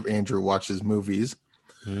episode of Andrew Watches Movies.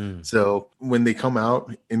 So when they come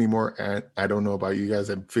out anymore, I don't know about you guys,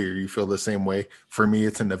 I figure you feel the same way. For me,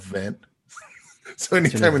 it's an event. So every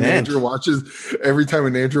time an Andrew Watches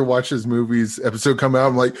Movies episode come out,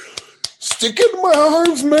 I'm like, stick it in my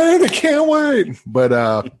arms, man, I can't wait. But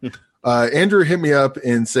Andrew hit me up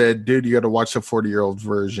and said, dude, you got to watch the 40-year-old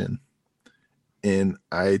version. And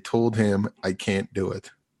I told him I can't do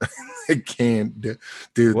it. I can't do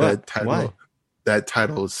that title. Why? That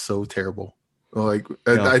title is so terrible. Like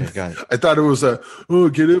I thought it was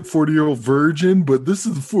get it, 40-year-old virgin, but this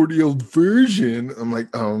is the 40-year-old version. I'm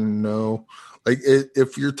like, oh no. Like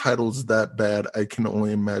if your title's that bad, I can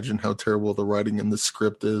only imagine how terrible the writing in the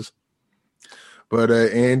script is. But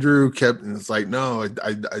Andrew it's like, no,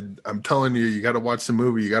 I'm telling you, you got to watch the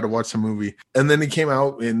movie. You got to watch the movie. And then he came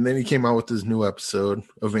out with this new episode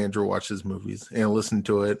of Andrew Watches Movies, and I listened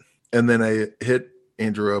to it. And then I hit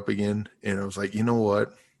Andrew up again, and I was like, you know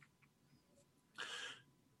what?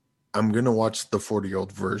 I'm going to watch the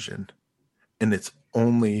 40-year-old version. And it's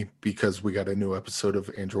only because we got a new episode of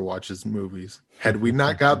Andrew Watches Movies. Had we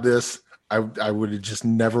not got this, I would have just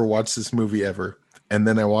never watched this movie ever. And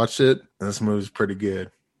then I watched it, and this movie's pretty good.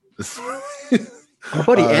 Our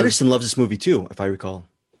buddy Anderson loves this movie too, if I recall.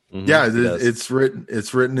 Mm-hmm. Yeah, it's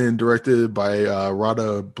written and directed by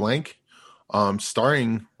Rada Blank,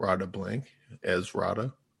 starring Rada Blank as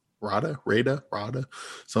Rada,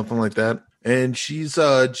 something like that. And she's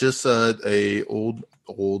just a old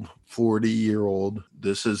 40-year-old.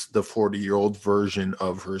 This is the 40-year-old version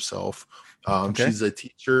of herself. She's a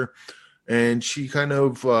teacher. And she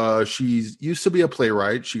she used to be a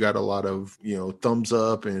playwright. She got a lot of, thumbs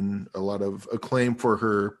up and a lot of acclaim for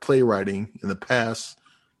her playwriting in the past,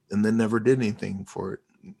 and then never did anything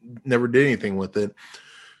with it.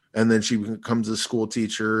 And then she becomes a school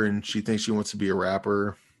teacher, and she thinks she wants to be a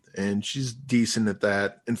rapper, and she's decent at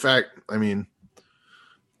that. In fact, I mean,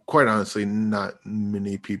 quite honestly, not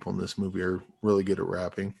many people in this movie are really good at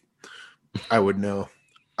rapping. I would know.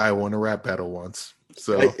 I won a rap battle once.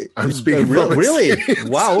 So I'm speaking really.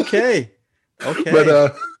 Wow. Okay.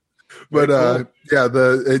 But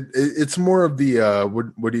it's more of the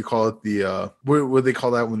what do you call it? The what do they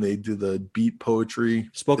call that when they do the beat poetry?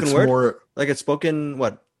 Spoken word. More, like it's spoken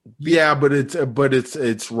what? Yeah, but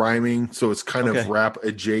it's rhyming, so it's kind of rap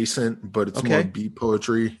adjacent, but it's more beat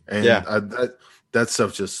poetry, and that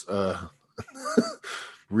stuff just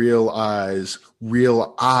realize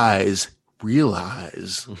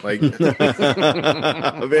like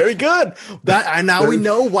very good. We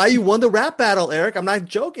know why you won the rap battle, Eric. I'm not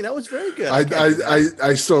joking. That was very good.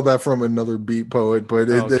 I stole that from another beat poet, but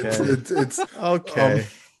it's okay.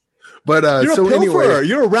 But you're so a pilferer. Anyway,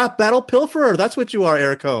 you're a rap battle pilferer. That's what you are,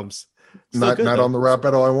 Eric Holmes. Not on the rap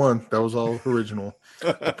battle I won. That was all original.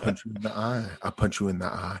 I punch you in the eye. I punch you in the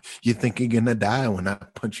eye. You think you're gonna die when I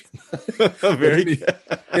punch you?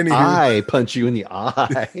 I punch you in the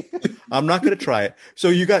eye. I'm not gonna try it. So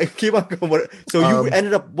you got keep on going. So you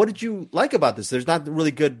ended up. What did you like about this? There's not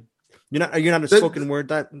really good. You're not a spoken word.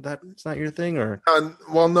 That's not your thing, or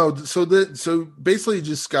well, no. So basically,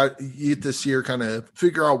 just you get to see her kind of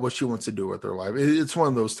figure out what she wants to do with her life. It's one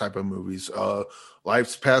of those type of movies.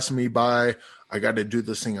 Life's passing me by. I got to do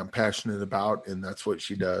this thing I'm passionate about, and that's what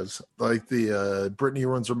she does. Like the Brittany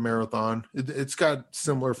runs a marathon. It's got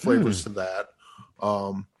similar flavors to that.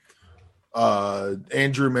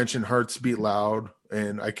 Andrew mentioned Hearts Beat Loud,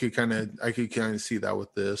 and I could kind of see that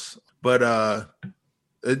with this, but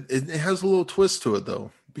it has a little twist to it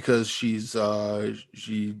though, because she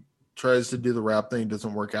tries to do the rap thing,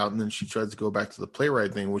 doesn't work out, and then she tries to go back to the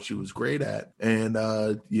playwright thing, which she was great at, and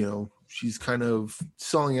she's kind of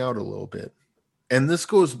selling out a little bit. And this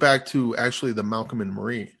goes back to actually the Malcolm and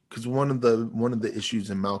Marie, because one of the issues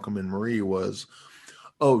in Malcolm and Marie was,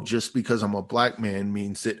 just because I'm a black man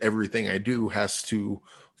means that everything I do has to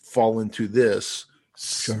fall into this.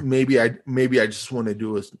 Sure. Maybe I just want to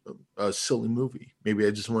do a silly movie. Maybe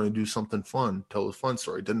I just want to do something fun, tell a fun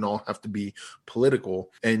story. It doesn't all have to be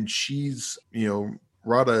political. And she's,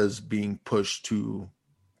 Rada is being pushed to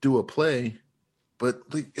do a play, but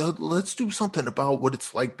let's do something about what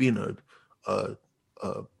it's like being a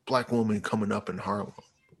black woman coming up in Harlem,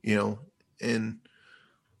 and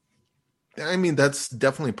I mean, that's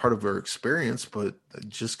definitely part of her experience, but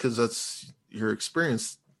just because that's your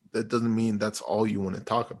experience, that doesn't mean that's all you want to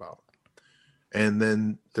talk about. And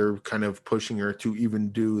then they're kind of pushing her to even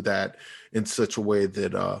do that in such a way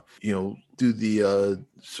that, do the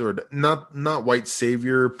sort of not white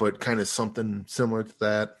savior, but kind of something similar to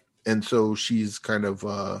that. And so she's kind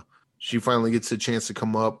of, she finally gets a chance to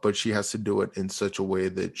come up, but she has to do it in such a way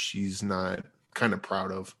that she's not kind of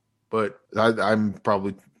proud of. But I'm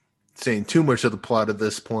probably saying too much of the plot at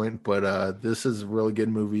this point, but this is a really good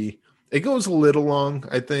movie. It goes a little long,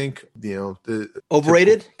 I think.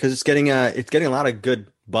 Overrated because it's getting a lot of good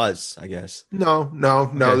buzz, I guess. No.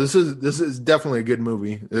 Okay. This is definitely a good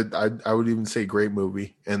movie. I would even say great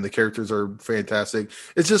movie, and the characters are fantastic.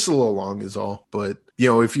 It's just a little long, is all. But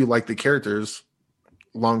if you like the characters,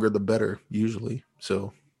 longer the better usually.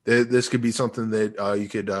 So this could be something that you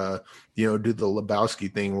could do the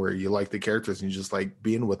Lebowski thing where you like the characters and you just like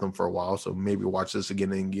being with them for a while. So maybe watch this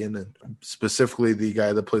again and again. And specifically the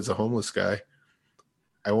guy that plays the homeless guy,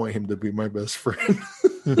 I want him to be my best friend.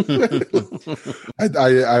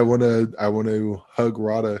 I want to hug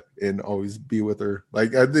Rada and always be with her.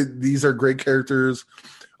 Like these are great characters.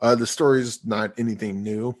 The story's not anything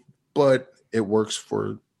new, but it works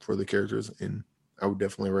for the characters, and I would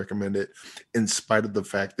definitely recommend it, in spite of the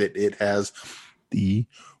fact that it has the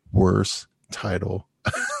worst title.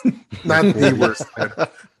 Not the worst title.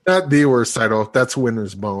 Not the worst title. That's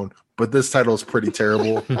Winter's Bone. But this title is pretty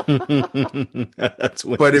terrible. That's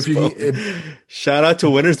Winter's Bone. Shout out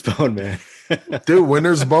to Winter's Bone, man. Dude,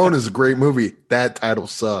 Winter's Bone is a great movie. That title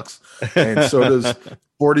sucks. And so does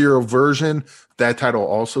 40-Year-Old Version. That title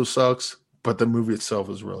also sucks. But the movie itself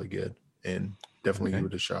is really good. And definitely give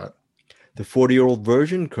it a shot. The 40-Year-Old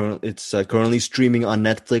Version, it's currently streaming on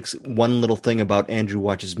Netflix. One little thing about Andrew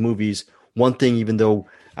Watches Movies. One thing, even though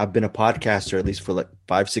I've been a podcaster at least for like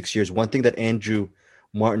 5-6 years, one thing that Andrew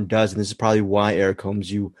Martin does, and this is probably why, Eric Holmes,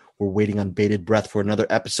 you were waiting on bated breath for another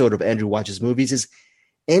episode of Andrew Watches Movies, is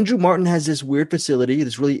Andrew Martin has this weird facility,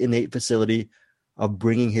 this really innate facility of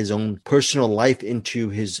bringing his own personal life into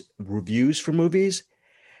his reviews for movies.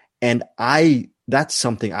 And that's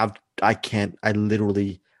something I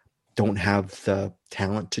literally don't have the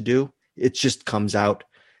talent to do. It just comes out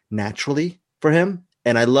naturally for him.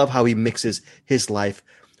 And I love how he mixes his life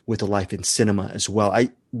with a life in cinema as well.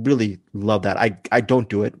 I really love that. I don't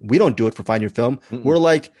do it. We don't do it for Find Your Film. Mm-mm. We're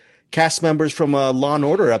like cast members from a Law and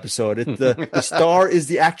Order episode. The star is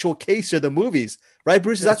the actual case of the movies, right,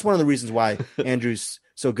 Bruce? That's one of the reasons why Andrew's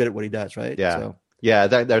so good at what he does, right? Yeah. So. Yeah,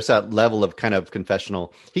 there's that level of kind of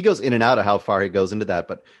confessional. He goes in and out of how far he goes into that,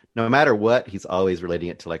 but no matter what, he's always relating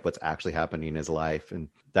it to like what's actually happening in his life. And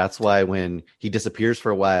that's why when he disappears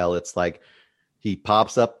for a while, it's like he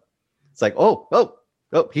pops up. It's like, oh,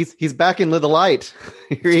 he's back in the light.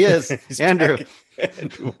 Here he is, Andrew.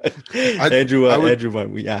 Andrew.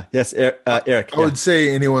 Yeah. Yes, Eric. I would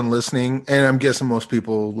say anyone listening, and I'm guessing most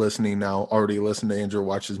people listening now already listen to Andrew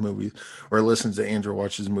Watches Movies or listens to Andrew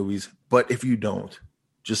Watches Movies. But if you don't,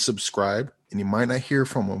 just subscribe, and you might not hear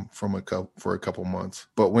from him for a couple months.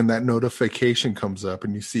 But when that notification comes up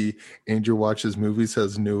and you see Andrew Watches Movies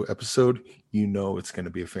has a new episode, you know it's going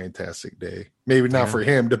to be a fantastic day. Maybe not for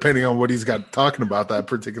him, depending on what he's got talking about that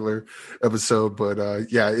particular episode. But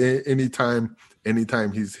anytime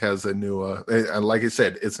he has a new, like I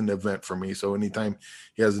said, it's an event for me. So anytime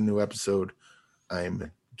he has a new episode,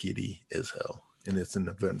 I'm giddy as hell, and it's an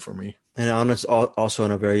event for me. And also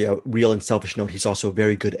on a very real and selfish note, he's also a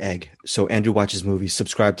very good egg. So Andrew Watches Movies.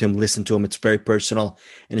 Subscribe to him, listen to him. It's very personal.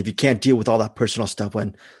 And if you can't deal with all that personal stuff,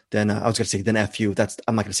 then I was going to say, then F you.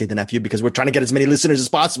 I'm not going to say then F you because we're trying to get as many listeners as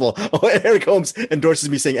possible. Oh, Eric Holmes endorses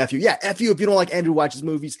me saying F you. Yeah, F you if you don't like Andrew Watches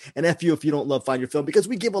Movies, and F you if you don't love Find Your Film, because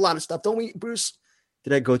we give a lot of stuff, don't we, Bruce?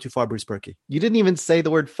 Did I go too far, Bruce Berkey? You didn't even say the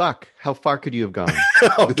word fuck. How far could you have gone?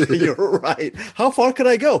 Okay, you're right. How far could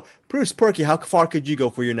I go? Bruce Berkey, how far could you go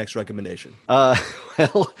for your next recommendation?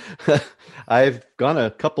 Well, I've gone a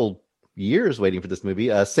couple years waiting for this movie.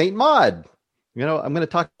 Saint Maud. I'm going to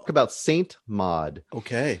talk about Saint Maud.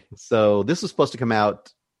 Okay. So this was supposed to come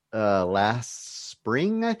out last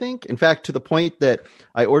spring, I think. In fact, to the point that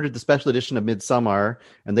I ordered the special edition of Midsommar,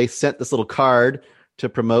 and they sent this little card to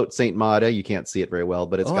promote Saint Maud. You can't see it very well,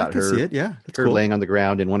 but it's got her, Yeah, that's her cool. laying on the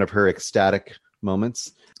ground in one of her ecstatic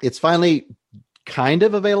moments. It's finally kind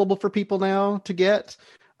of available for people now to get.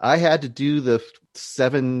 I had to do the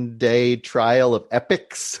 7-day trial of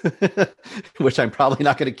Epics, which I'm probably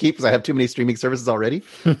not going to keep because I have too many streaming services already.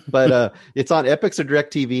 But it's on Epics or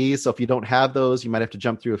DirecTV. So if you don't have those, you might have to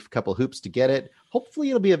jump through a couple hoops to get it. Hopefully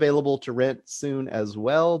it'll be available to rent soon as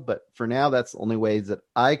well. But for now, that's the only ways that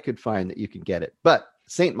I could find that you can get it. But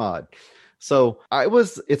Saint Maud. So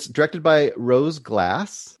it's directed by Rose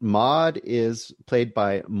Glass. Maud is played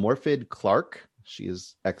by Morfydd Clark. She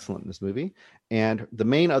is excellent in this movie. And the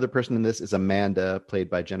main other person in this is Amanda, played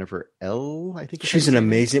by Jennifer L. I think she's an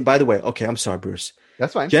amazing. By the way, okay, I'm sorry, Bruce.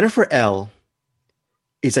 That's fine. Jennifer L.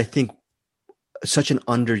 is, I think, such an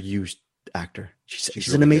underused actor.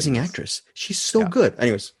 She's an amazing actress. She's so good.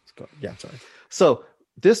 Anyways, yeah, sorry. So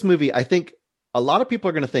this movie, I think a lot of people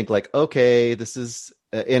are going to think like, okay, this is,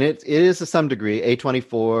 and it is to some degree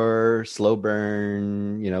A24, slow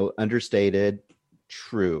burn, understated,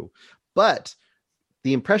 true, but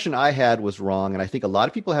the impression I had was wrong. And I think a lot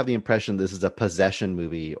of people have the impression this is a possession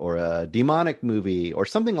movie or a demonic movie or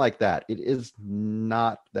something like that. It is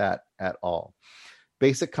not that at all.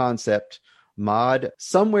 Basic concept. Maud,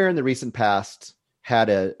 somewhere in the recent past,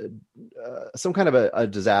 had some kind of a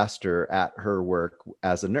disaster at her work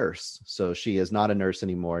as a nurse. So she is not a nurse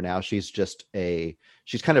anymore. Now she's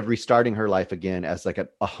kind of restarting her life again as like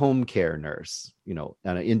a home care nurse, on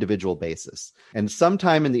an individual basis. And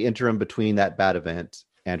sometime in the interim between that bad event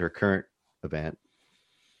and her current event,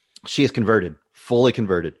 she is converted, fully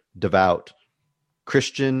converted, devout,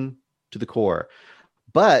 Christian to the core.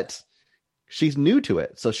 But she's new to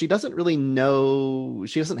it. So she doesn't really know,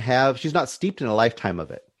 she's not steeped in a lifetime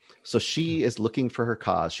of it. So she is looking for her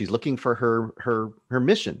cause. She's looking for her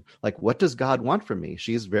mission. Like, what does God want from me?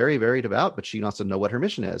 She's very, very devout, but she wants to know what her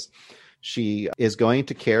mission is. She is going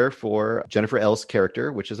to care for Jennifer L's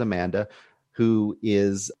character, which is Amanda, who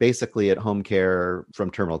is basically at home care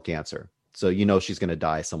from terminal cancer. So she's going to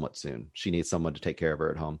die somewhat soon. She needs someone to take care of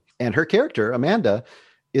her at home. And her character, Amanda,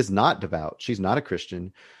 is not devout. She's not a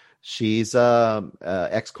Christian. She's a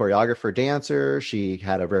ex-choreographer, dancer. She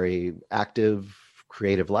had a very active,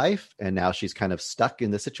 creative life, and now she's kind of stuck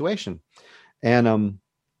in this situation. And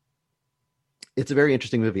it's a very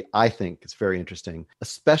interesting movie. I think it's very interesting,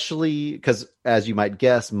 especially because, as you might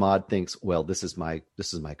guess, Maud thinks, well, this is my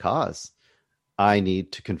cause. I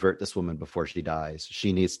need to convert this woman before she dies.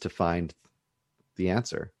 She needs to find the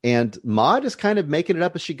answer. And Maud is kind of making it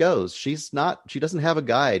up as she goes. She doesn't have a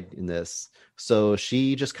guide in this. So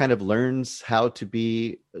she just kind of learns how to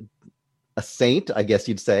be a saint, I guess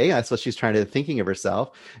you'd say. That's what she's trying to thinking of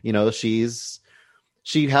herself.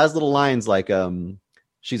 She has little lines like,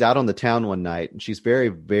 she's out on the town one night and she's very,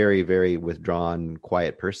 very, very withdrawn,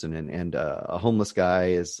 quiet person. And a homeless guy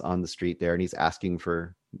is on the street there and he's asking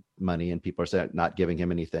for money and people are not giving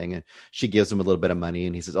him anything. And she gives him a little bit of money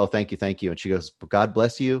and he says, oh, thank you. Thank you. And she goes, God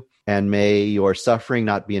bless you. And may your suffering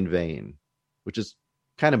not be in vain, which is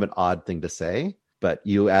kind of an odd thing to say, but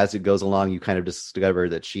as it goes along, you kind of discover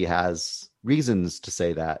that she has reasons to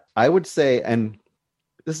say that. I would say, and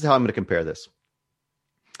this is how I'm going to compare this.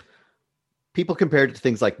 People compared it to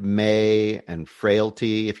things like May and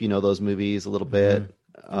Frailty, if you know those movies a little bit.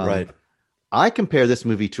 Right. I compare this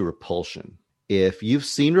movie to Repulsion. If you've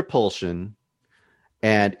seen Repulsion,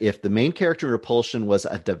 and if the main character in Repulsion was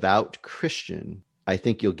a devout Christian, I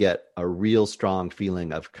think you'll get a real strong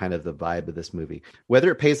feeling of kind of the vibe of this movie. Whether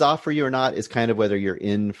it pays off for you or not is kind of whether you're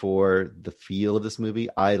in for the feel of this movie.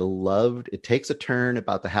 I loved it. Takes a turn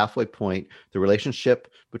about the halfway point. The relationship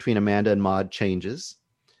between Amanda and Maude changes,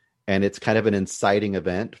 and it's kind of an inciting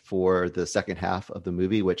event for the second half of the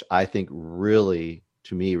movie, which I think really,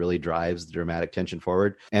 to me, really drives the dramatic tension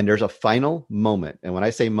forward. And there's a final moment. And when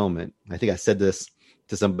I say moment, I think I said this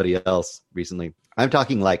to somebody else recently. I'm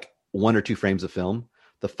talking like 1 or 2 frames of film.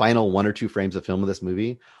 The final 1 or 2 frames of film of this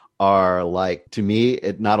movie are like, to me,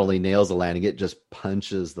 it not only nails the landing, it just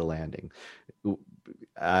punches the landing.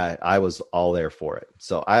 I was all there for it.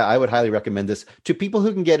 So I would highly recommend this to people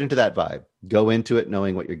who can get into that vibe. Go into it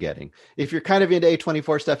knowing what you're getting. If you're kind of into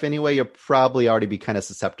A24 stuff anyway, you'll probably already be kind of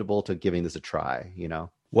susceptible to giving this a try, you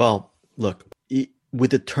know? Well, look,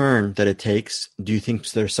 with the turn that it takes, do you think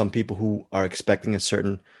there's some people who are expecting a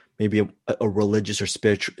certain, maybe a religious or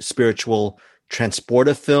spiritual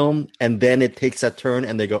transportive film, and then it takes that turn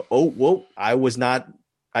and they go, oh, whoa, I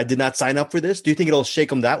did not sign up for this? Do you think it'll shake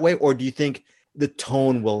them that way? Or do you think the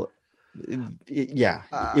tone will, it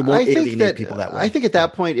won't alienate people that way? I think at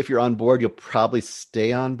that point, if you're on board, you'll probably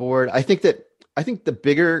stay on board. I think the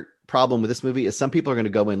bigger problem with this movie is some people are going to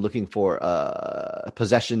go in looking for a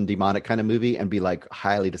possession demonic kind of movie and be like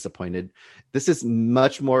highly disappointed. This is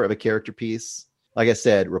much more of a character piece. Like I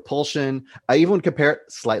said, Repulsion. I even would compare it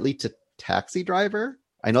slightly to Taxi Driver.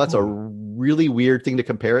 I know that's a really weird thing to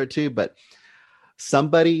compare it to, but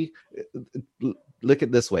somebody look at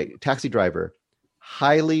it this way. Taxi Driver,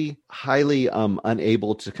 highly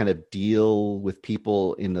unable to kind of deal with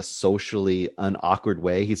people in a socially unawkward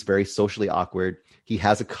way. He's very socially awkward. He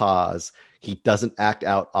has a cause. He doesn't act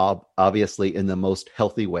out obviously in the most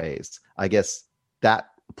healthy ways. I guess that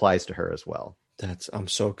applies to her as well. I'm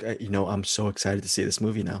so excited to see this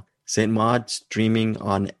movie now. Saint Maud streaming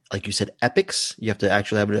on, like you said, Epics. You have to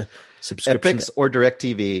actually have a subscription. Epics or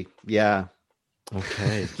DirecTV. Yeah.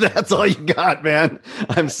 Okay. That's all you got, man.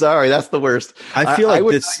 I'm sorry. That's the worst. I feel like I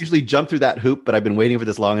would this not usually jump through that hoop, but I've been waiting for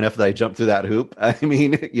this long enough that I jumped through that hoop. I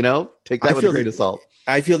mean, take that with a grain of salt.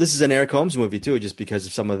 I feel this is an Eric Holmes movie too, just because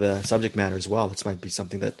of some of the subject matter as well. This might be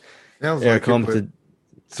something that Eric Holmes did.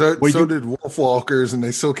 So did Wolfwalkers, and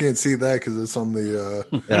they still can't see that because it's on the.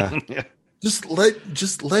 Yeah. Just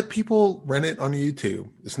let people rent it on YouTube.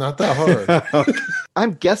 It's not that hard.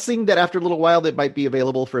 I'm guessing that after a little while, it might be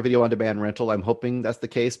available for video on demand rental. I'm hoping that's the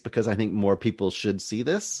case because I think more people should see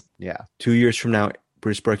this. Yeah. 2 years from now,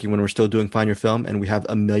 Bruce Berkey, when we're still doing Find Your Film and we have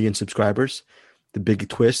 1 million subscribers, the big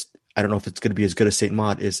twist, I don't know if it's going to be as good as Saint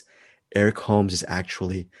Maud, is Eric Holmes is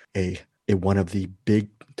actually a one of the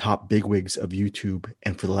top bigwigs of YouTube,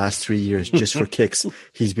 and for the last 3 years, just for kicks,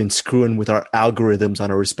 he's been screwing with our algorithms on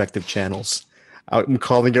our respective channels. I'm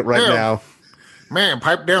calling it right now. Man,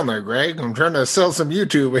 pipe down there, Greg. I'm trying to sell some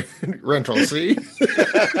YouTube rentals. See?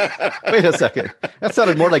 Wait a second. That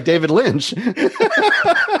sounded more like David Lynch.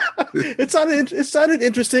 It sounded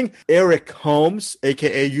interesting. Eric Holmes,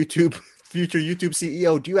 aka future YouTube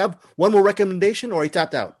CEO. Do you have one more recommendation, or he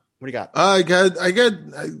tapped out? What do you got? I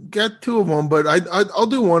got 2 of them, but I'll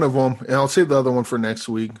do one of them, and I'll save the other one for next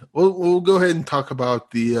week. We'll go ahead and talk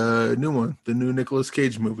about the new one, the new Nicolas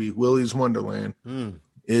Cage movie, Willy's Wonderland.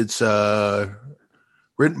 It's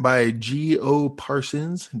written by G.O.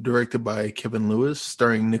 Parsons, directed by Kevin Lewis,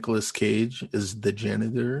 starring Nicolas Cage as the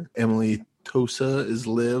janitor, Emily Tosa as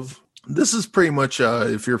Liv. This is pretty much,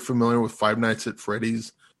 if you're familiar with Five Nights at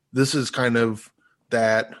Freddy's, this is kind of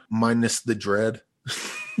that minus the dread.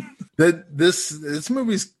 This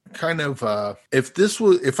movie's kind of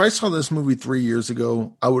if I saw this movie 3 years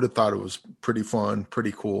ago, I would have thought it was pretty fun,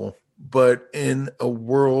 pretty cool. But in a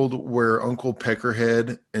world where Uncle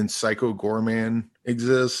Peckerhead and Psycho Goreman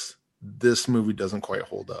exists, this movie doesn't quite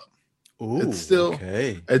hold up. Ooh, it's still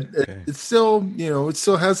okay. It's still, it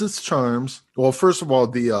still has its charms. Well, first of all,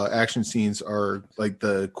 the action scenes are like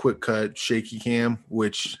the quick cut shaky cam,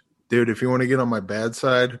 which, dude, if you want to get on my bad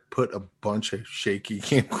side, put a bunch of shaky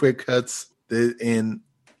cam quick cuts. And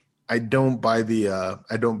I don't buy the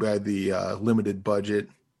limited budget,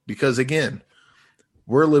 because again,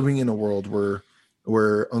 we're living in a world where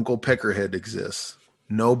Uncle Peckerhead exists.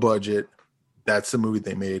 No budget. That's the movie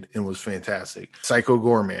they made and was fantastic. Psycho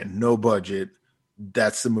Goreman, no budget.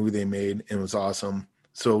 That's the movie they made and was awesome.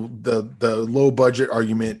 So the low budget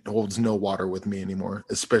argument holds no water with me anymore,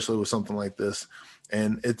 especially with something like this.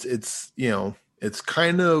 And it's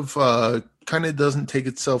kind of doesn't take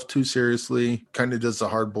itself too seriously. Kind of does the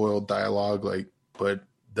hard boiled dialogue, I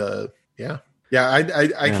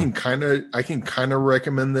can kind of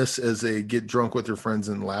recommend this as a get drunk with your friends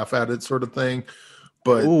and laugh at it sort of thing.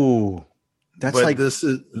 But ooh, that's but like this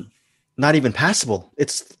is not even passable.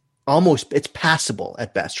 It's passable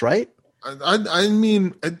at best, right? I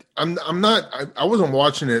mean, I'm not. I wasn't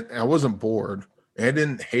watching it. I wasn't bored. I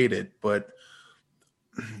didn't hate it, but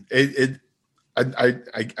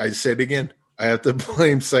I said again, I have to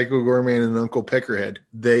blame Psycho Gorman and Uncle Peckerhead.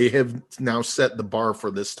 They have now set the bar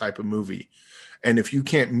for this type of movie, and if you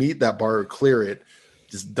can't meet that bar or clear it,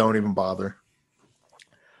 just don't even bother.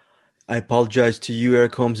 I apologize to you,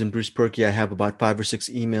 Eric Holmes and Bruce Perky. I have about 5 or 6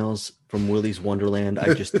 emails from Willy's Wonderland.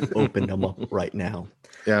 I just opened them up right now.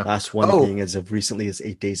 Yeah. Last one being as of recently as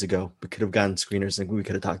 8 days ago. We could have gotten screeners and we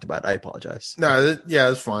could have talked about it. I apologize. No,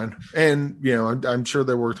 it's fine. And, I'm sure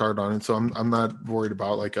they worked hard on it, so I'm not worried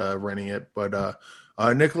about renting it. But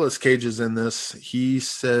Nicolas Cage is in this. He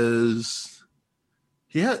says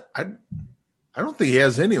I don't think he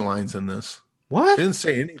has any lines in this. What? He didn't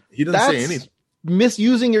say any. He didn't say anything.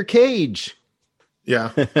 Misusing your cage.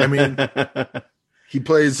 Yeah. I mean, he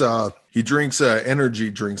plays he drinks energy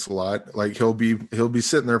drinks a lot. Like he'll be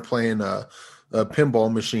sitting there playing a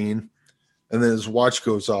pinball machine, and then his watch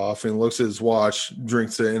goes off and looks at his watch,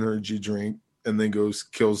 drinks the energy drink, and then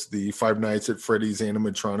kills the Five Nights at Freddy's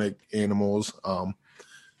animatronic animals.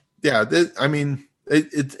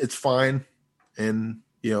 It's fine. And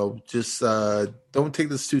just don't take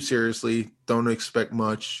this too seriously. Don't expect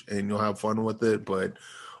much, and you'll have fun with it. But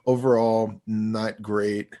overall, not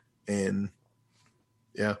great. And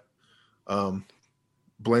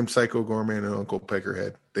blame Psycho Gorman and Uncle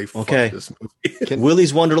Peckerhead. They fucked this movie.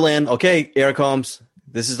 Willy's Wonderland. Okay, Eric Holmes.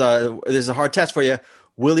 This is a hard test for you.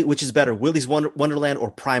 Willy, which is better, Willy's Wonderland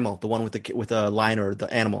or Primal, the one with the lion or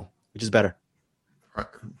the animal? Which is better?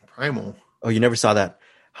 Primal. Oh, you never saw that.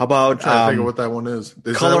 How about I'm trying to think of what that one is?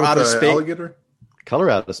 Color Out of Space? Alligator?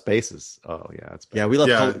 Color Out of Spaces. Oh yeah, that's better. Yeah, we love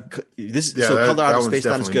Color Out of Space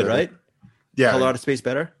sounds good, right? Yeah, Color Out of Space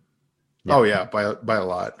better. Yeah. Oh yeah, by a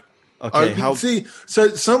lot. Okay, so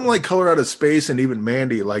something like Color Out of Space and even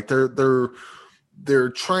Mandy, like they're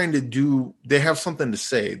trying to do. They have something to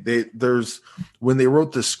say. When they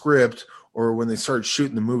wrote the script or when they started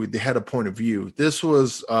shooting the movie, they had a point of view. This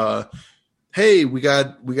was. Hey, we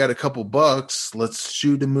got a couple bucks. Let's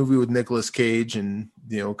shoot a movie with Nicolas Cage and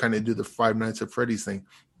kind of do the Five Nights at Freddy's thing.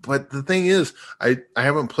 But the thing is, I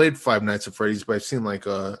haven't played Five Nights at Freddy's, but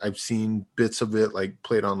I've seen bits of it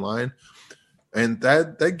played online, and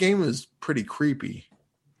that game is pretty creepy.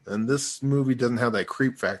 And this movie doesn't have that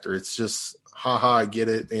creep factor. It's just haha, I get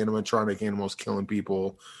it, animatronic animals killing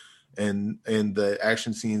people. And the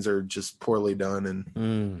action scenes are just poorly done.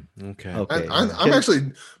 And okay. I'm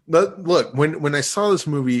actually look when I saw this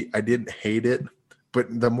movie, I didn't hate it, but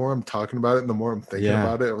the more I'm talking about it, the more I'm thinking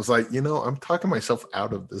about it. I was like, I'm talking myself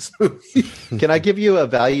out of this movie. Can I give you a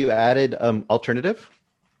value added alternative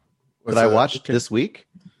that I watched this week?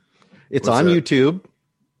 It's on YouTube.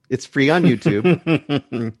 It's free on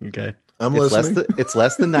YouTube. Okay, I'm listening. It's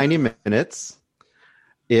less than 90 minutes.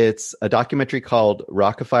 It's a documentary called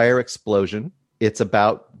Rock-afire Explosion. It's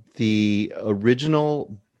about the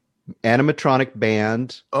original animatronic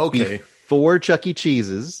band before Chuck E.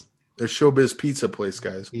 Cheese's. The Showbiz Pizza place,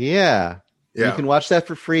 guys. Yeah. You can watch that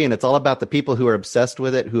for free, and it's all about the people who are obsessed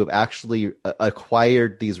with it, who have actually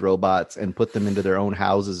acquired these robots and put them into their own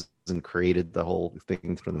houses and created the whole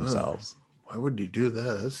thing for themselves. Why would you do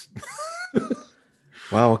that?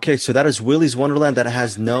 Wow. Okay. So that is Willy's Wonderland. That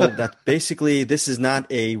has that basically this is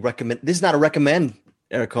not a recommend. This is not a recommend,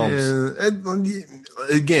 Eric Holmes.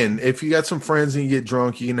 Again, if you got some friends and you get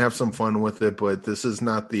drunk, you can have some fun with it. But this is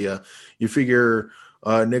not the. You figure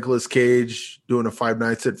Nicolas Cage doing a Five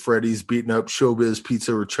Nights at Freddy's, beating up Showbiz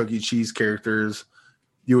Pizza or Chuck E. Cheese characters.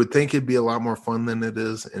 You would think it'd be a lot more fun than it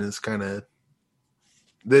is, and it's kind of.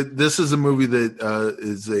 This is a movie that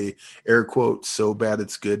is a air quote so bad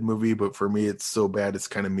it's good movie, but for me it's so bad it's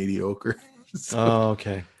kind of mediocre.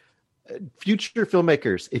 Okay. Future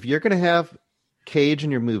filmmakers, if you're going to have Cage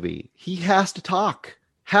in your movie, he has to talk.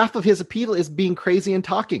 Half of his appeal is being crazy and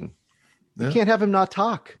talking. You can't have him not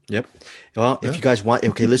talk. Yep. Well, if you guys want,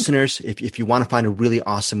 listeners, if you want to find a really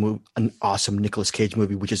awesome Nicolas Cage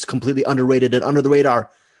movie, which is completely underrated and under the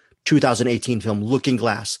radar, 2018 film Looking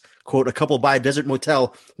Glass. Quote, a couple buy a desert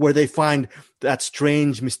motel where they find that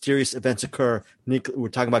strange, mysterious events occur. We're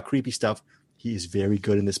talking about creepy stuff. He is very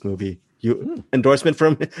good in this movie. Endorsement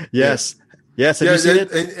from Yes. Have you seen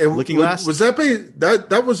it? And Looking Glass? Was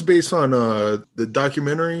that was based on the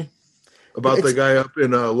documentary about the guy up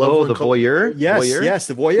in Loveland? The Voyeur? Yes,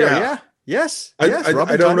 the Voyeur. Yeah. Yes. I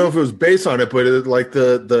don't know if it was based on it, but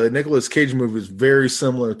the Nicolas Cage movie was very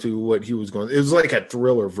similar to what he was going. It was like a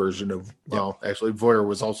thriller version of. Well, actually, Voyeur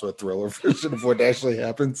was also a thriller version of what actually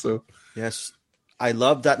happened. So yes, I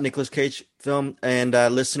love that Nicolas Cage film. And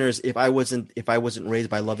listeners, if I wasn't raised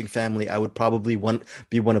by a loving family, I would probably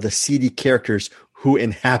be one of the seedy characters who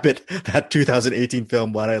inhabit that 2018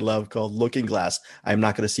 film, what I love, called Looking Glass. I'm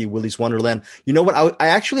not going to see Willy's Wonderland. You know what? I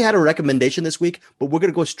actually had a recommendation this week, but we're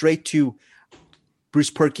going to go straight to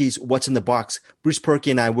Bruce Perky's What's in the Box. Bruce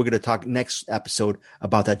Perky and I, we're going to talk next episode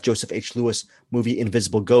about that Joseph H. Lewis movie,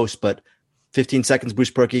 Invisible Ghost. But 15 seconds,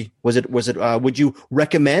 Bruce Perky. Would you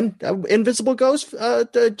recommend Invisible Ghost,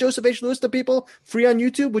 to Joseph H. Lewis to people free on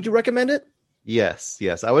YouTube? Would you recommend it? Yes.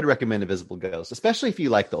 I would recommend Invisible Ghost, especially if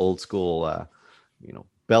you like the old school,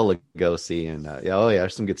 Bela Lugosi and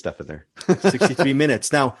there's some good stuff in there. 63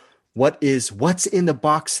 minutes. Now, what's in the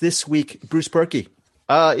box this week, Bruce Perky?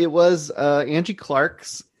 It was Angie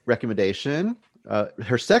Clark's recommendation,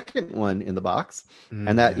 her second one in the box,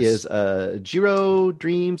 and that is Jiro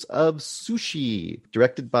Dreams of Sushi,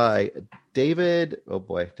 directed by David. Oh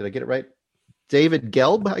boy, did I get it right? David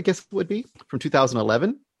Gelb, I guess it would be, from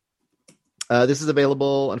 2011. This is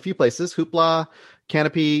available in a few places: Hoopla,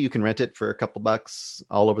 Canopy. You can rent it for a couple bucks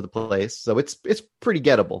all over the place, so it's pretty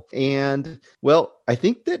gettable. And well, I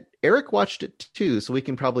think that Eric watched it too, so we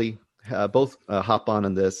can probably both hop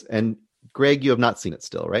on this. And Greg, you have not seen it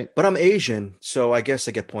still, right? But I'm Asian, so I guess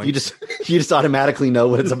I get points. You just automatically know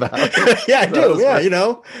what it's about. Yeah, I do. Yeah,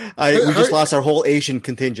 we just lost our whole Asian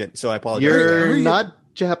contingent, so I apologize. You're not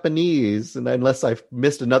Japanese, and unless I've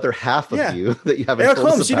missed another half of you that you haven't. Eric told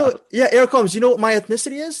Holmes, us about. Eric Holmes, you know what my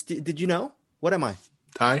ethnicity is? Did you know? What am I?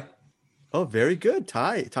 Thai. Oh, very good.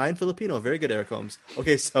 Thai and Filipino. Very good, Eric Holmes.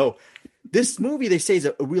 Okay, so this movie, they say, is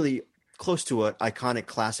a really close to an iconic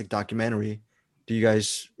classic documentary.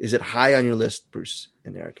 Is it high on your list, Bruce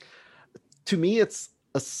and Eric? To me, it's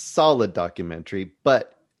a solid documentary,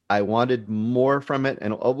 but I wanted more from it,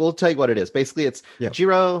 and we'll tell you what it is. Basically, it's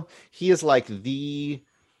Jiro. He is like the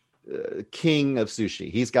king of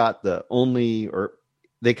sushi. He's got the only, or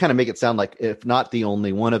they kind of make it sound like, if not the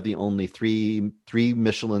only, one of the only three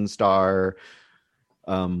Michelin star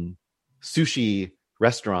sushi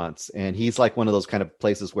restaurants. And he's like one of those kind of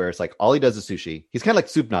places where it's like all he does is sushi. He's kind of like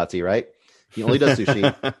Soup Nazi, right? He only does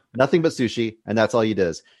sushi, nothing but sushi, and that's all he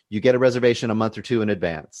does. You get a reservation a month or two in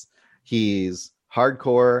advance. He's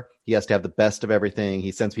hardcore. He has to have the best of everything.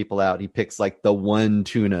 He sends people out. He picks like the one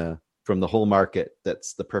tuna from the whole market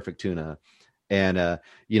that's the perfect tuna. And,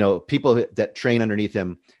 people that train underneath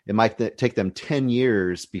him, it might take them 10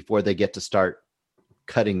 years before they get to start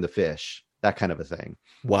cutting the fish, that kind of a thing.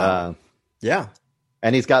 Wow. Yeah.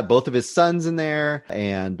 And he's got both of his sons in there.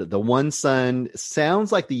 And the one son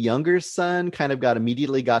sounds like the younger son kind of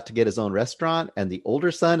immediately got to get his own restaurant. And the older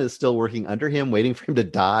son is still working under him, waiting for him to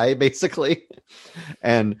die, basically.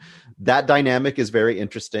 And that dynamic is very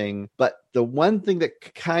interesting. But the one thing that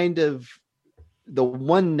the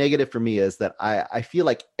one negative for me is that I feel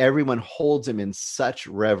like everyone holds him in such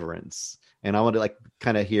reverence. And I want to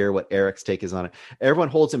kind of hear what Eric's take is on it. Everyone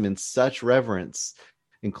holds him in such reverence,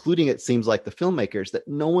 including, it seems like, the filmmakers, that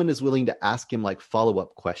no one is willing to ask him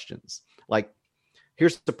follow-up questions.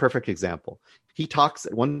 Here's the perfect example. He talks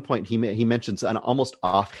at one point, he mentions, and almost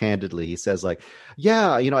offhandedly, he says I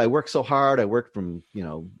work so hard. I work from,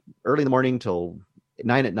 early in the morning till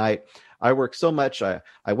 9 at night. I work so much. I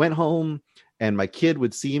went home and my kid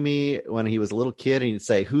would see me when he was a little kid, and he'd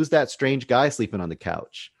say, "Who's that strange guy sleeping on the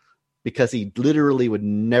couch?" Because he literally would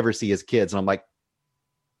never see his kids. And I'm like,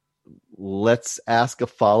 let's ask a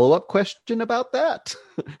follow-up question about that.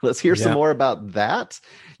 Let's hear some more about that.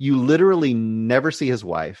 You literally never see his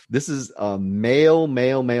wife. This is a male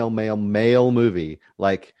movie.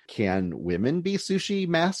 Can women be sushi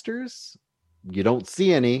masters? You don't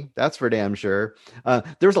see any. That's for damn sure.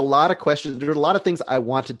 There's a lot of questions. There's a lot of things I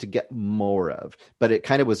wanted to get more of, but it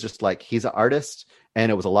kind of was just he's an artist,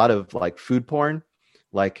 and it was a lot of food porn.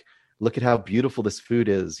 Look at how beautiful this food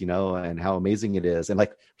is, and how amazing it is. And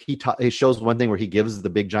he shows one thing where he gives the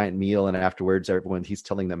big giant meal, and afterwards he's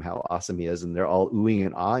telling them how awesome he is, and they're all oohing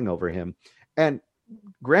and awing over him. And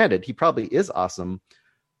granted, he probably is awesome,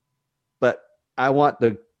 but I want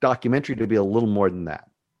the documentary to be a little more than that.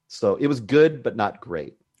 So it was good, but not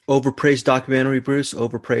great. Overpraised documentary, Bruce?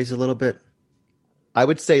 Overpraised a little bit? I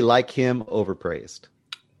would say, like him, overpraised.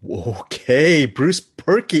 Okay, Bruce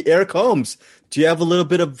Perky, Eric Holmes. Do you have a little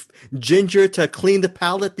bit of ginger to clean the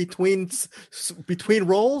palate between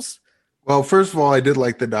roles? Well, first of all, I did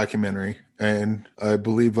like the documentary, and I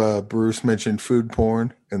believe Bruce mentioned food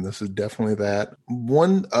porn, and this is definitely that.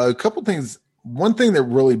 A couple things. One thing that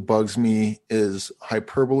really bugs me is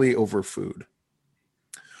hyperbole over food.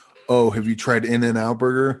 Oh, have you tried In-N-Out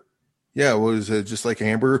Burger? Yeah, was it just like a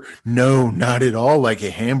hamburger? No, not at all like a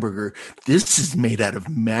hamburger. This is made out of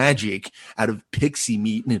magic, out of pixie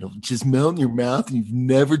meat, and it'll just melt in your mouth, and you've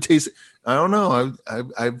never tasted. I don't know.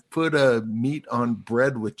 I've put a meat on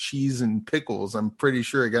bread with cheese and pickles. I'm pretty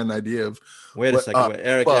sure I got an idea of. Wait a second,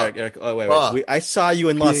 Eric. Oh, wait. I saw you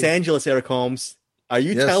in Los Angeles, Eric Holmes. Are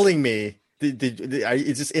you telling me?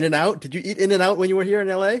 Is this In-N-Out? Did you eat In-N-Out when you were here in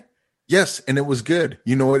LA? Yes, and it was good.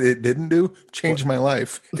 You know what it didn't do? Change my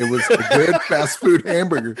life. It was a good fast food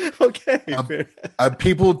hamburger. Okay.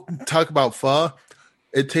 People talk about pho.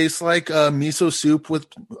 It tastes like miso soup with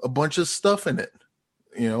a bunch of stuff in it.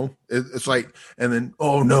 You know, it's like, and then,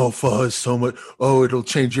 oh no, pho is so much. Oh, it'll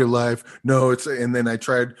change your life. No, and then I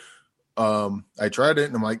tried it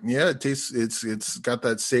and I'm like, yeah, it tastes, it's got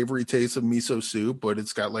that savory taste of miso soup, but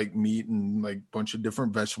it's got like meat and like a bunch of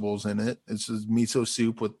different vegetables in it. It's just miso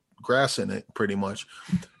soup with grass in it pretty much,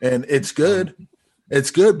 and it's good.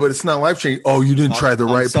 It's good, but it's not life changing. Oh, you didn't try the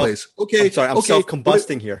right place. Okay, I'm sorry, I'm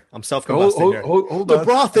self-combusting here. Hold on. The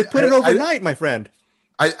broth, they put it overnight, my friend.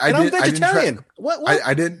 I'm vegetarian. What?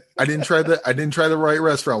 I didn't try the right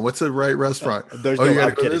restaurant. What's the right restaurant? You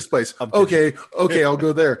gotta go to this place. Okay, I'll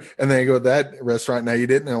go there. And then I go to that restaurant. Now you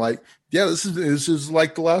didn't. And they're like, yeah, this is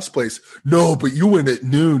like the last place. No, but you went at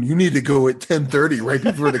noon. You need to go at 10:30 right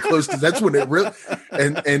before they close, because that's when it really.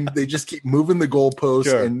 And they just keep moving the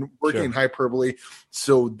goalposts and working hyperbole.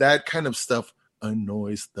 So that kind of stuff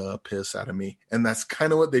annoys the piss out of me. And that's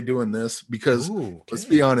kind of what they do in this, because let's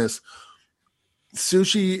be honest.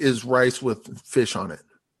 Sushi is rice with fish on it.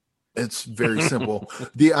 It's very simple.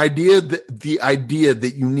 The idea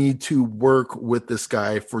that you need to work with this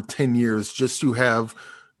guy for 10 years just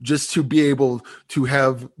to be able to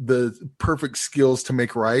have the perfect skills to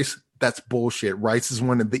make rice, that's bullshit. Rice is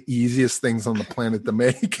one of the easiest things on the planet to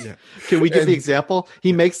make. Yeah. Can we give the example?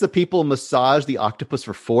 He makes the people massage the octopus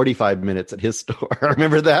for 45 minutes at his store.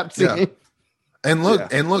 Remember that scene? Yeah. And look,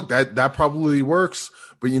 that probably works.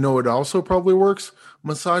 But you know, it also probably works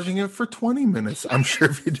massaging it for 20 minutes. I'm sure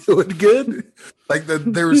if you do it good, like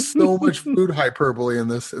there's so much food hyperbole in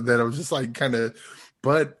this that I was just like kind of,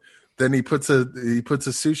 but then he puts a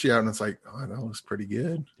sushi out and it's like, oh, that looks pretty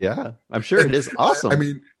good. Yeah, I'm sure it is awesome. I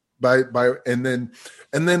mean, and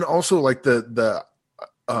then also like the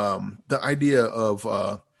idea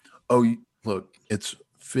of, look, it's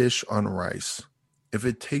fish on rice. If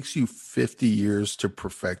it takes you 50 years to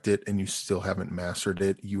perfect it and you still haven't mastered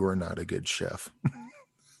it, you are not a good chef.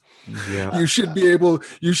 Yeah. You should be able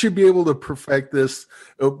to perfect this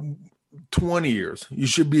 20 years.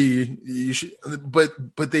 But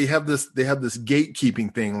they have this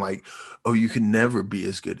gatekeeping thing like, oh, you can never be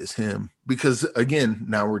as good as him. Because again,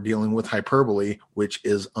 now we're dealing with hyperbole, which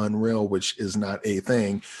is unreal, which is not a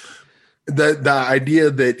thing. The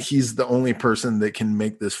idea that he's the only person that can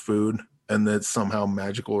make this food and that's somehow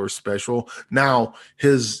magical or special. Now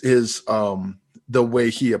his the way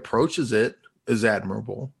he approaches it is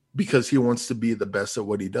admirable because he wants to be the best at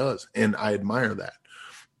what he does. And I admire that.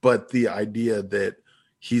 But the idea that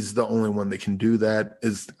he's the only one that can do that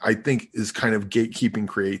I think is kind of gatekeeping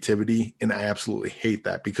creativity. And I absolutely hate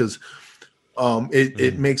that because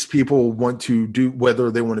it makes people want to do,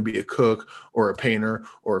 whether they want to be a cook or a painter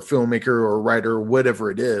or a filmmaker or a writer, or whatever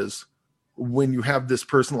it is. When you have this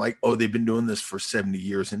person like, oh, they've been doing this for 70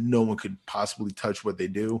 years and no one could possibly touch what they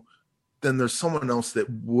do, then there's someone else that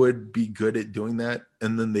would be good at doing that.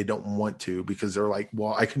 And then they don't want to because they're like,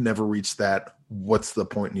 well, I can never reach that. What's the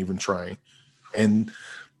point in even trying? And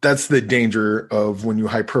that's the danger of when you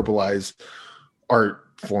hyperbolize art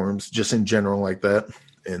forms just in general like that.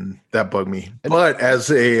 And that bugged me. But as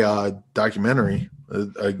a documentary,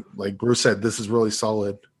 like Bruce said, this is really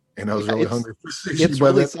solid. And I was really hungry for sushi. It's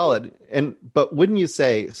really solid. But wouldn't you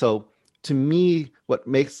say, so to me, what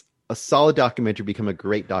makes a solid documentary become a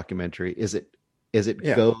great documentary is it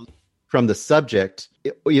goes from the subject.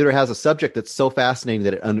 It either has a subject that's so fascinating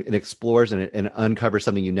that it explores and it uncovers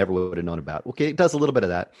something you never would have known about. Okay, it does a little bit of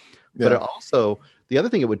that. Yeah. But it also, the other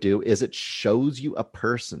thing it would do is it shows you a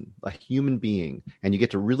person, a human being, and you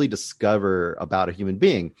get to really discover about a human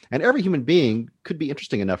being. And every human being could be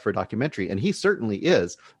interesting enough for a documentary, and he certainly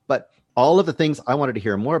is. But all of the things I wanted to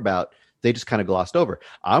hear more about, they just kind of glossed over.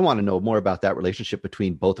 I want to know more about that relationship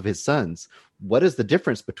between both of his sons. What is the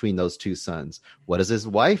difference between those two sons? What does his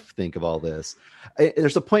wife think of all this?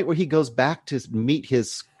 There's a point where he goes back to meet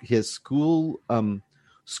his school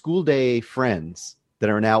day friends that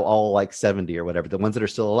are now all like 70 or whatever, the ones that are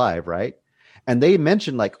still alive, right? And they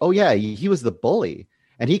mentioned like, oh yeah, he was the bully.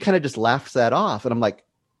 And he kind of just laughs that off. And I'm like,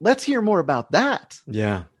 let's hear more about that.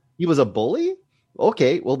 Yeah. He was a bully?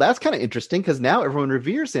 okay, well, that's kind of interesting because now everyone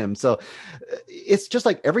reveres him. So it's just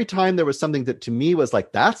like every time there was something that to me was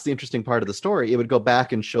like, that's the interesting part of the story, it would go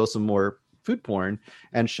back and show some more food porn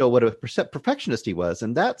and show what a perfectionist he was.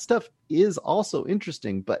 And that stuff is also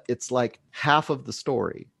interesting, but it's like half of the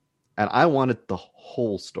story. And I wanted the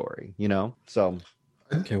whole story, you know? So.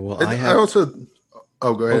 Okay, well, I also...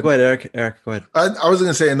 Oh, go ahead. Oh, go ahead, Eric. Eric, go ahead. I was going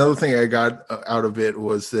to say another thing I got out of it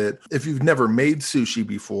was that if you've never made sushi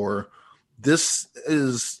before, this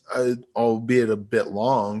is, albeit a bit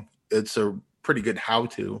long, it's a pretty good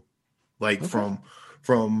how-to, like from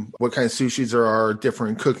what kind of sushis there are,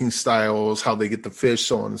 different cooking styles, how they get the fish,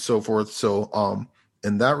 so on and so forth. So,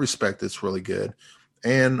 in that respect, it's really good.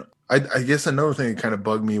 And I guess another thing that kind of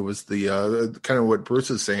bugged me was the kind of what Bruce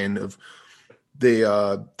is saying of they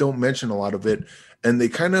don't mention a lot of it. And they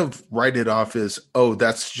kind of write it off as, oh,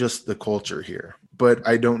 that's just the culture here. But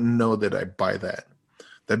I don't know that I buy that.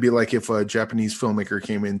 That'd be like if a Japanese filmmaker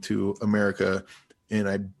came into America and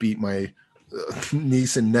I beat my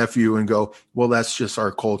niece and nephew and go, well, that's just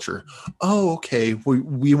our culture. Oh, okay.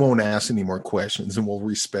 We won't ask any more questions and we'll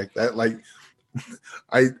respect that. Like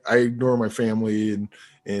I ignore my family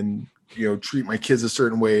and treat my kids a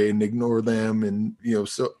certain way and ignore them. And,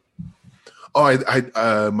 so.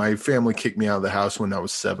 Oh, my family kicked me out of the house when I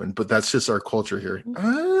was 7, but that's just our culture here.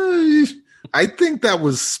 I think that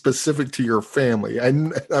was specific to your family.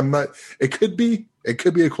 I'm not. It could be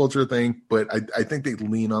a culture thing, but I think they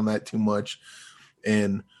lean on that too much,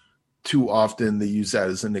 and too often they use that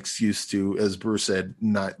as an excuse to, as Bruce said,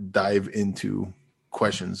 not dive into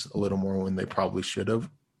questions a little more when they probably should have.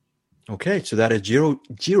 Okay, so that is Jiro,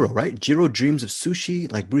 right? Jiro Dreams of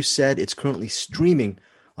Sushi. Like Bruce said, it's currently streaming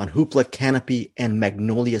on Hoopla, Canopy, and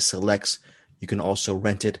Magnolia Selects. You can also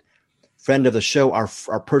rent it. Friend of the show, our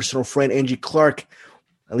personal friend, Angie Clark.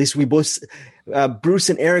 At least we both, Bruce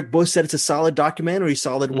and Eric both said it's a solid documentary,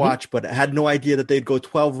 solid watch, but I had no idea that they'd go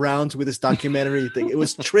 12 rounds with this documentary thing. It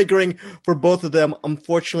was triggering for both of them.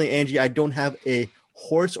 Unfortunately, Angie, I don't have a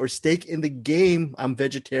horse or stake in the game. I'm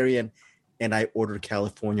vegetarian, and I ordered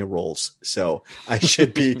California rolls. So I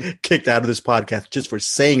should be kicked out of this podcast just for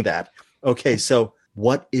saying that. Okay, so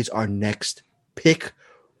what is our next pick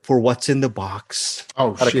for what's in the box?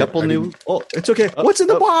 Oh, shit. A couple new. Oh, it's okay. What's in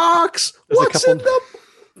the box? What's in the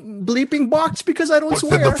bleeping box? Because I don't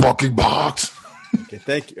swear. What's in the fucking box? Okay,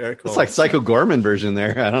 thank you, Eric. It's like Psycho Gorman version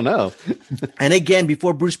there. I don't know. And again,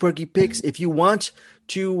 before Bruce Perky picks, if you want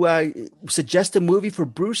to suggest a movie for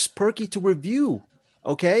Bruce Perky to review,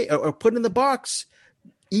 okay, or put in the box,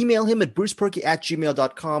 email him at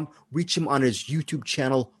bruceperky@gmail.com. Reach him on his YouTube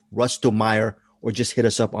channel, Rusto Meyer, or just hit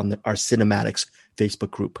us up on our Cinematics Facebook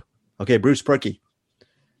group. Okay, Bruce Perky.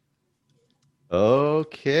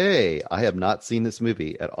 Okay. I have not seen this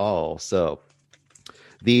movie at all. So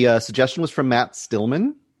the suggestion was from Matt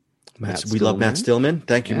Stillman. We love Matt Stillman.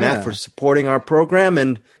 Thank you, Matt, for supporting our program.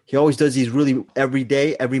 And he always does these really every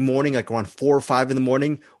day, every morning, like around 4 or 5 in the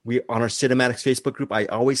morning. We on our Cinematics Facebook group. I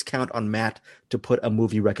always count on Matt to put a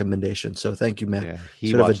movie recommendation. So thank you, Matt. Yeah,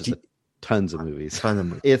 he watches tons of movies.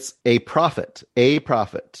 It's A Prophet,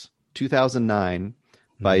 2009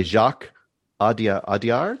 by Jacques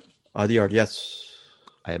Audiard. Audiard, yes.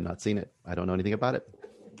 I have not seen it. I don't know anything about it.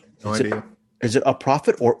 No idea. Is it a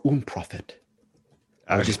prophet or prophet?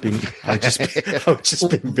 I'm just being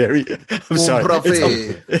very. I'm sorry.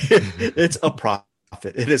 It's a prophet.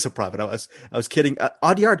 It is a prophet. I was kidding.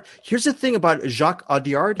 Audiard. Here's the thing about Jacques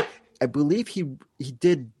Audiard. I believe he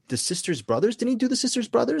did The Sisters Brothers. Didn't he do The Sisters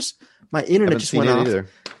Brothers? My internet just went off. Either.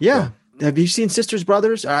 Yeah. So. Have you seen Sisters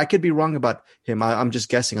Brothers? I could be wrong about him. I'm just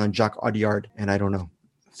guessing on Jacques Audiard, and I don't know.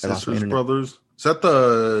 Sisters Brothers. Is that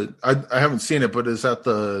the? I haven't seen it, but is that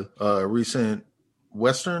the recent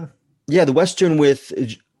Western? Yeah, the Western with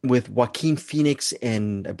Joaquin Phoenix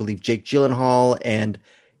and I believe Jake Gyllenhaal and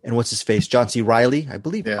what's his face, John C. Reilly. I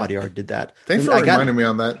believe Audiard did that. Thanks for reminding me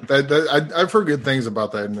on that. I've heard good things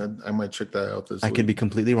about that, and I might check that out this week. I could be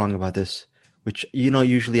completely wrong about this, which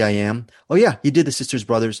usually I am. Oh yeah, he did The Sisters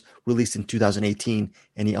Brothers, released in 2018,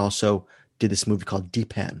 and he also did this movie called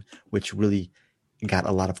Deepan, which really got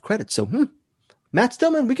a lot of credit. So Matt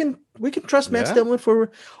Stillman, we can trust Matt Stillman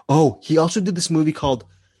for. Oh, he also did this movie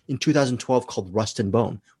in 2012 called Rust and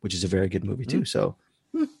Bone, which is a very good movie too. So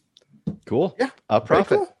cool. Yeah. A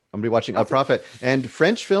Prophet. Cool. I'm going to be watching A Prophet. And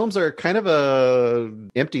French films are kind of a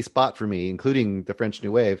empty spot for me, including the French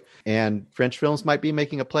New Wave. And French films might be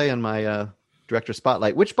making a play on my director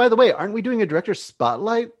spotlight, which, by the way, aren't we doing a director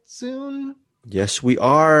spotlight soon? Yes, we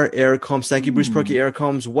are. Eric Holmes. Thank you, Bruce Perky. Eric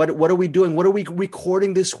Holmes. What are we doing? What are we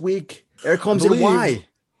recording this week? Eric Holmes, and why?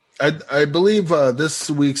 I believe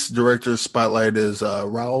this week's director spotlight is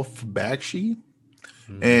Ralph Bakshi.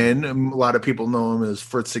 And a lot of people know him as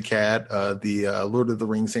Fritz the Cat, the Lord of the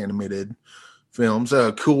Rings animated films,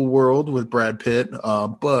 Cool World with Brad Pitt.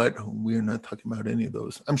 But we're not talking about any of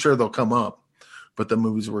those. I'm sure they'll come up. But the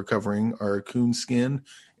movies we're covering are Coonskin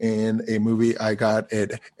and a movie I got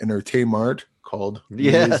at Entertainment called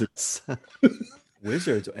Yes.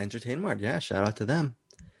 Wizards Entertainment. Yeah, shout out to them.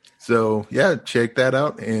 So, yeah, check that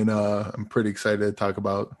out. And I'm pretty excited to talk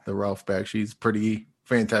about the Ralph Bakshi's pretty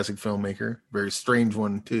fantastic filmmaker. Very strange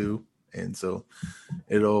one, too. And so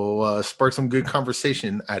it'll spark some good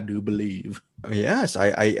conversation, I do believe. Yes,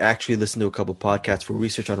 I actually listened to a couple podcasts for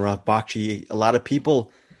research on Ralph Bakshi. A lot of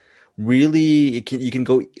people really, you can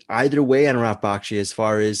go either way on Ralph Bakshi as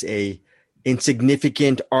far as a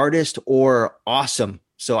insignificant artist or awesome.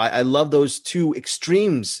 So I love those two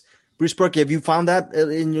extremes. Bruce Perky, have you found that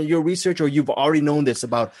in your research, or you've already known this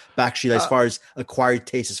about Bakshi as far as acquired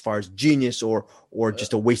taste, as far as genius or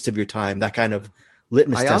just a waste of your time, that kind of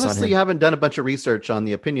litmus test on him? I honestly haven't done a bunch of research on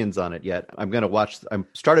the opinions on it yet. I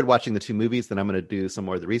started watching the two movies, then I'm going to do some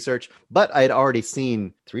more of the research. But I had already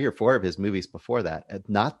seen 3 or 4 of his movies before that.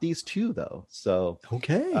 Not these two, though. So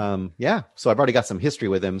okay, yeah. So I've already got some history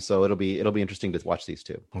with him. So it'll be interesting to watch these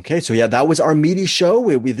two. Okay, so yeah, that was our meaty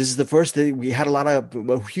show. This is the first. We had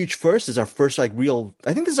a huge first. This is our first real.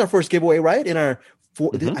 I think this is our first giveaway, right? In our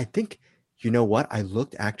I think. You know what? I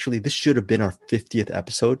looked, actually, this should have been our 50th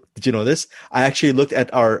episode. Did you know this? I actually looked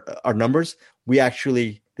at our numbers. This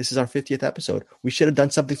is our 50th episode. We should have done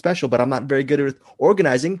something special, but I'm not very good at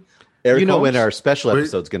organizing. Eric, when our special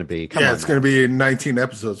episode's going to be. It's going to be 19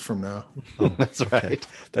 episodes from now. Oh, that's right. Okay.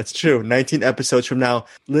 That's true. 19 episodes from now.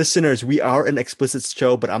 Listeners, we are an explicit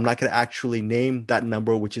show, but I'm not going to actually name that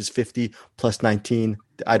number, which is 50 plus 19.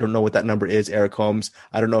 I don't know what that number is, Eric Holmes.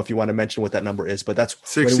 I don't know if you want to mention what that number is, but that's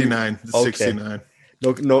 69. Okay. 69.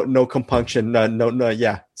 No compunction. No.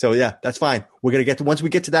 Yeah. So yeah, that's fine. We're going to once we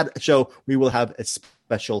get to that show, we will have a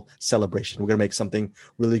special celebration. We're going to make something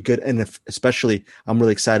really good. And especially, I'm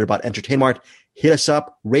really excited about Entertainment. Hit us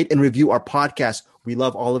up, rate and review our podcast. We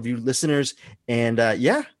love all of you listeners. And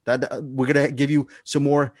we're going to give you some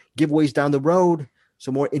more giveaways down the road,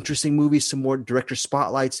 some more interesting movies, some more director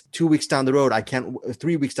spotlights. 2 weeks down the road,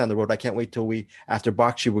 3 weeks down the road. I can't wait till after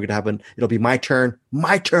Bakshi, we're going to it'll be my turn.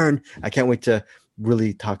 I can't wait to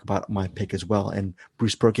really talk about my pick as well. And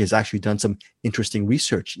Bruce Perky has actually done some interesting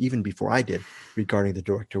research even before I did regarding the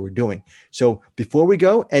director we're doing. So before we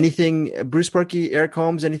go, anything, Bruce Perky, Eric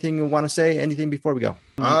Holmes, anything you want to say? Anything before we go?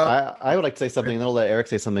 I would like to say something, and then I'll let Eric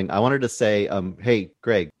say something. I wanted to say, hey,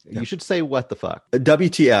 Greg, you should say what the fuck.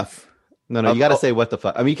 WTF. No, you got to say what the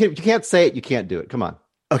fuck. I mean, you can't say it. You can't do it. Come on.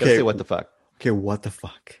 Okay. Say what the fuck. Okay, what the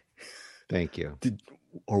fuck? Thank you.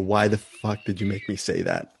 Why the fuck did you make me say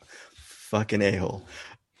that? Fucking a-hole.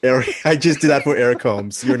 Eric, I just did that for Eric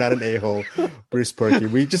Holmes. You're not an a-hole, Bruce Perky.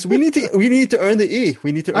 We need to earn the E.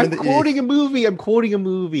 We need to earn the E. I'm quoting a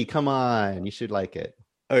movie. Come on. You should like it.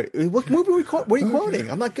 All right, what movie what are you quoting?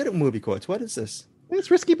 I'm not good at movie quotes. What is this? It's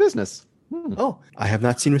Risky Business. Oh, I have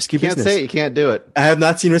not seen Risky Business. You can't say it. You can't do it. I have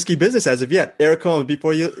not seen Risky Business as of yet. Eric Holmes,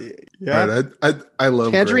 before you... Yeah. Right, I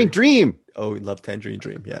love Tangerine Greg. Dream. Oh, we love Tangerine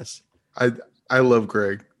Dream, yes. I love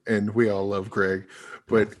Greg, and we all love Greg.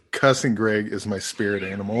 But cussing Greg is my spirit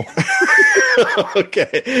animal.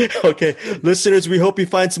 Okay. Listeners, we hope you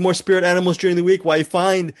find some more spirit animals during the week while you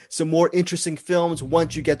find some more interesting films.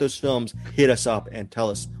 Once you get those films, hit us up and tell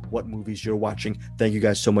us what movies you're watching. Thank you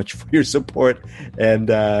guys so much for your support. And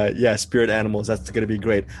spirit animals, that's going to be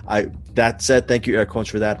great. That said, thank you, Eric Holmes,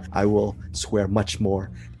 for that. I will swear much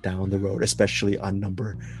more down the road, especially on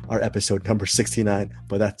our episode number 69.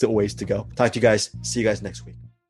 But that's a ways to go. Talk to you guys. See you guys next week.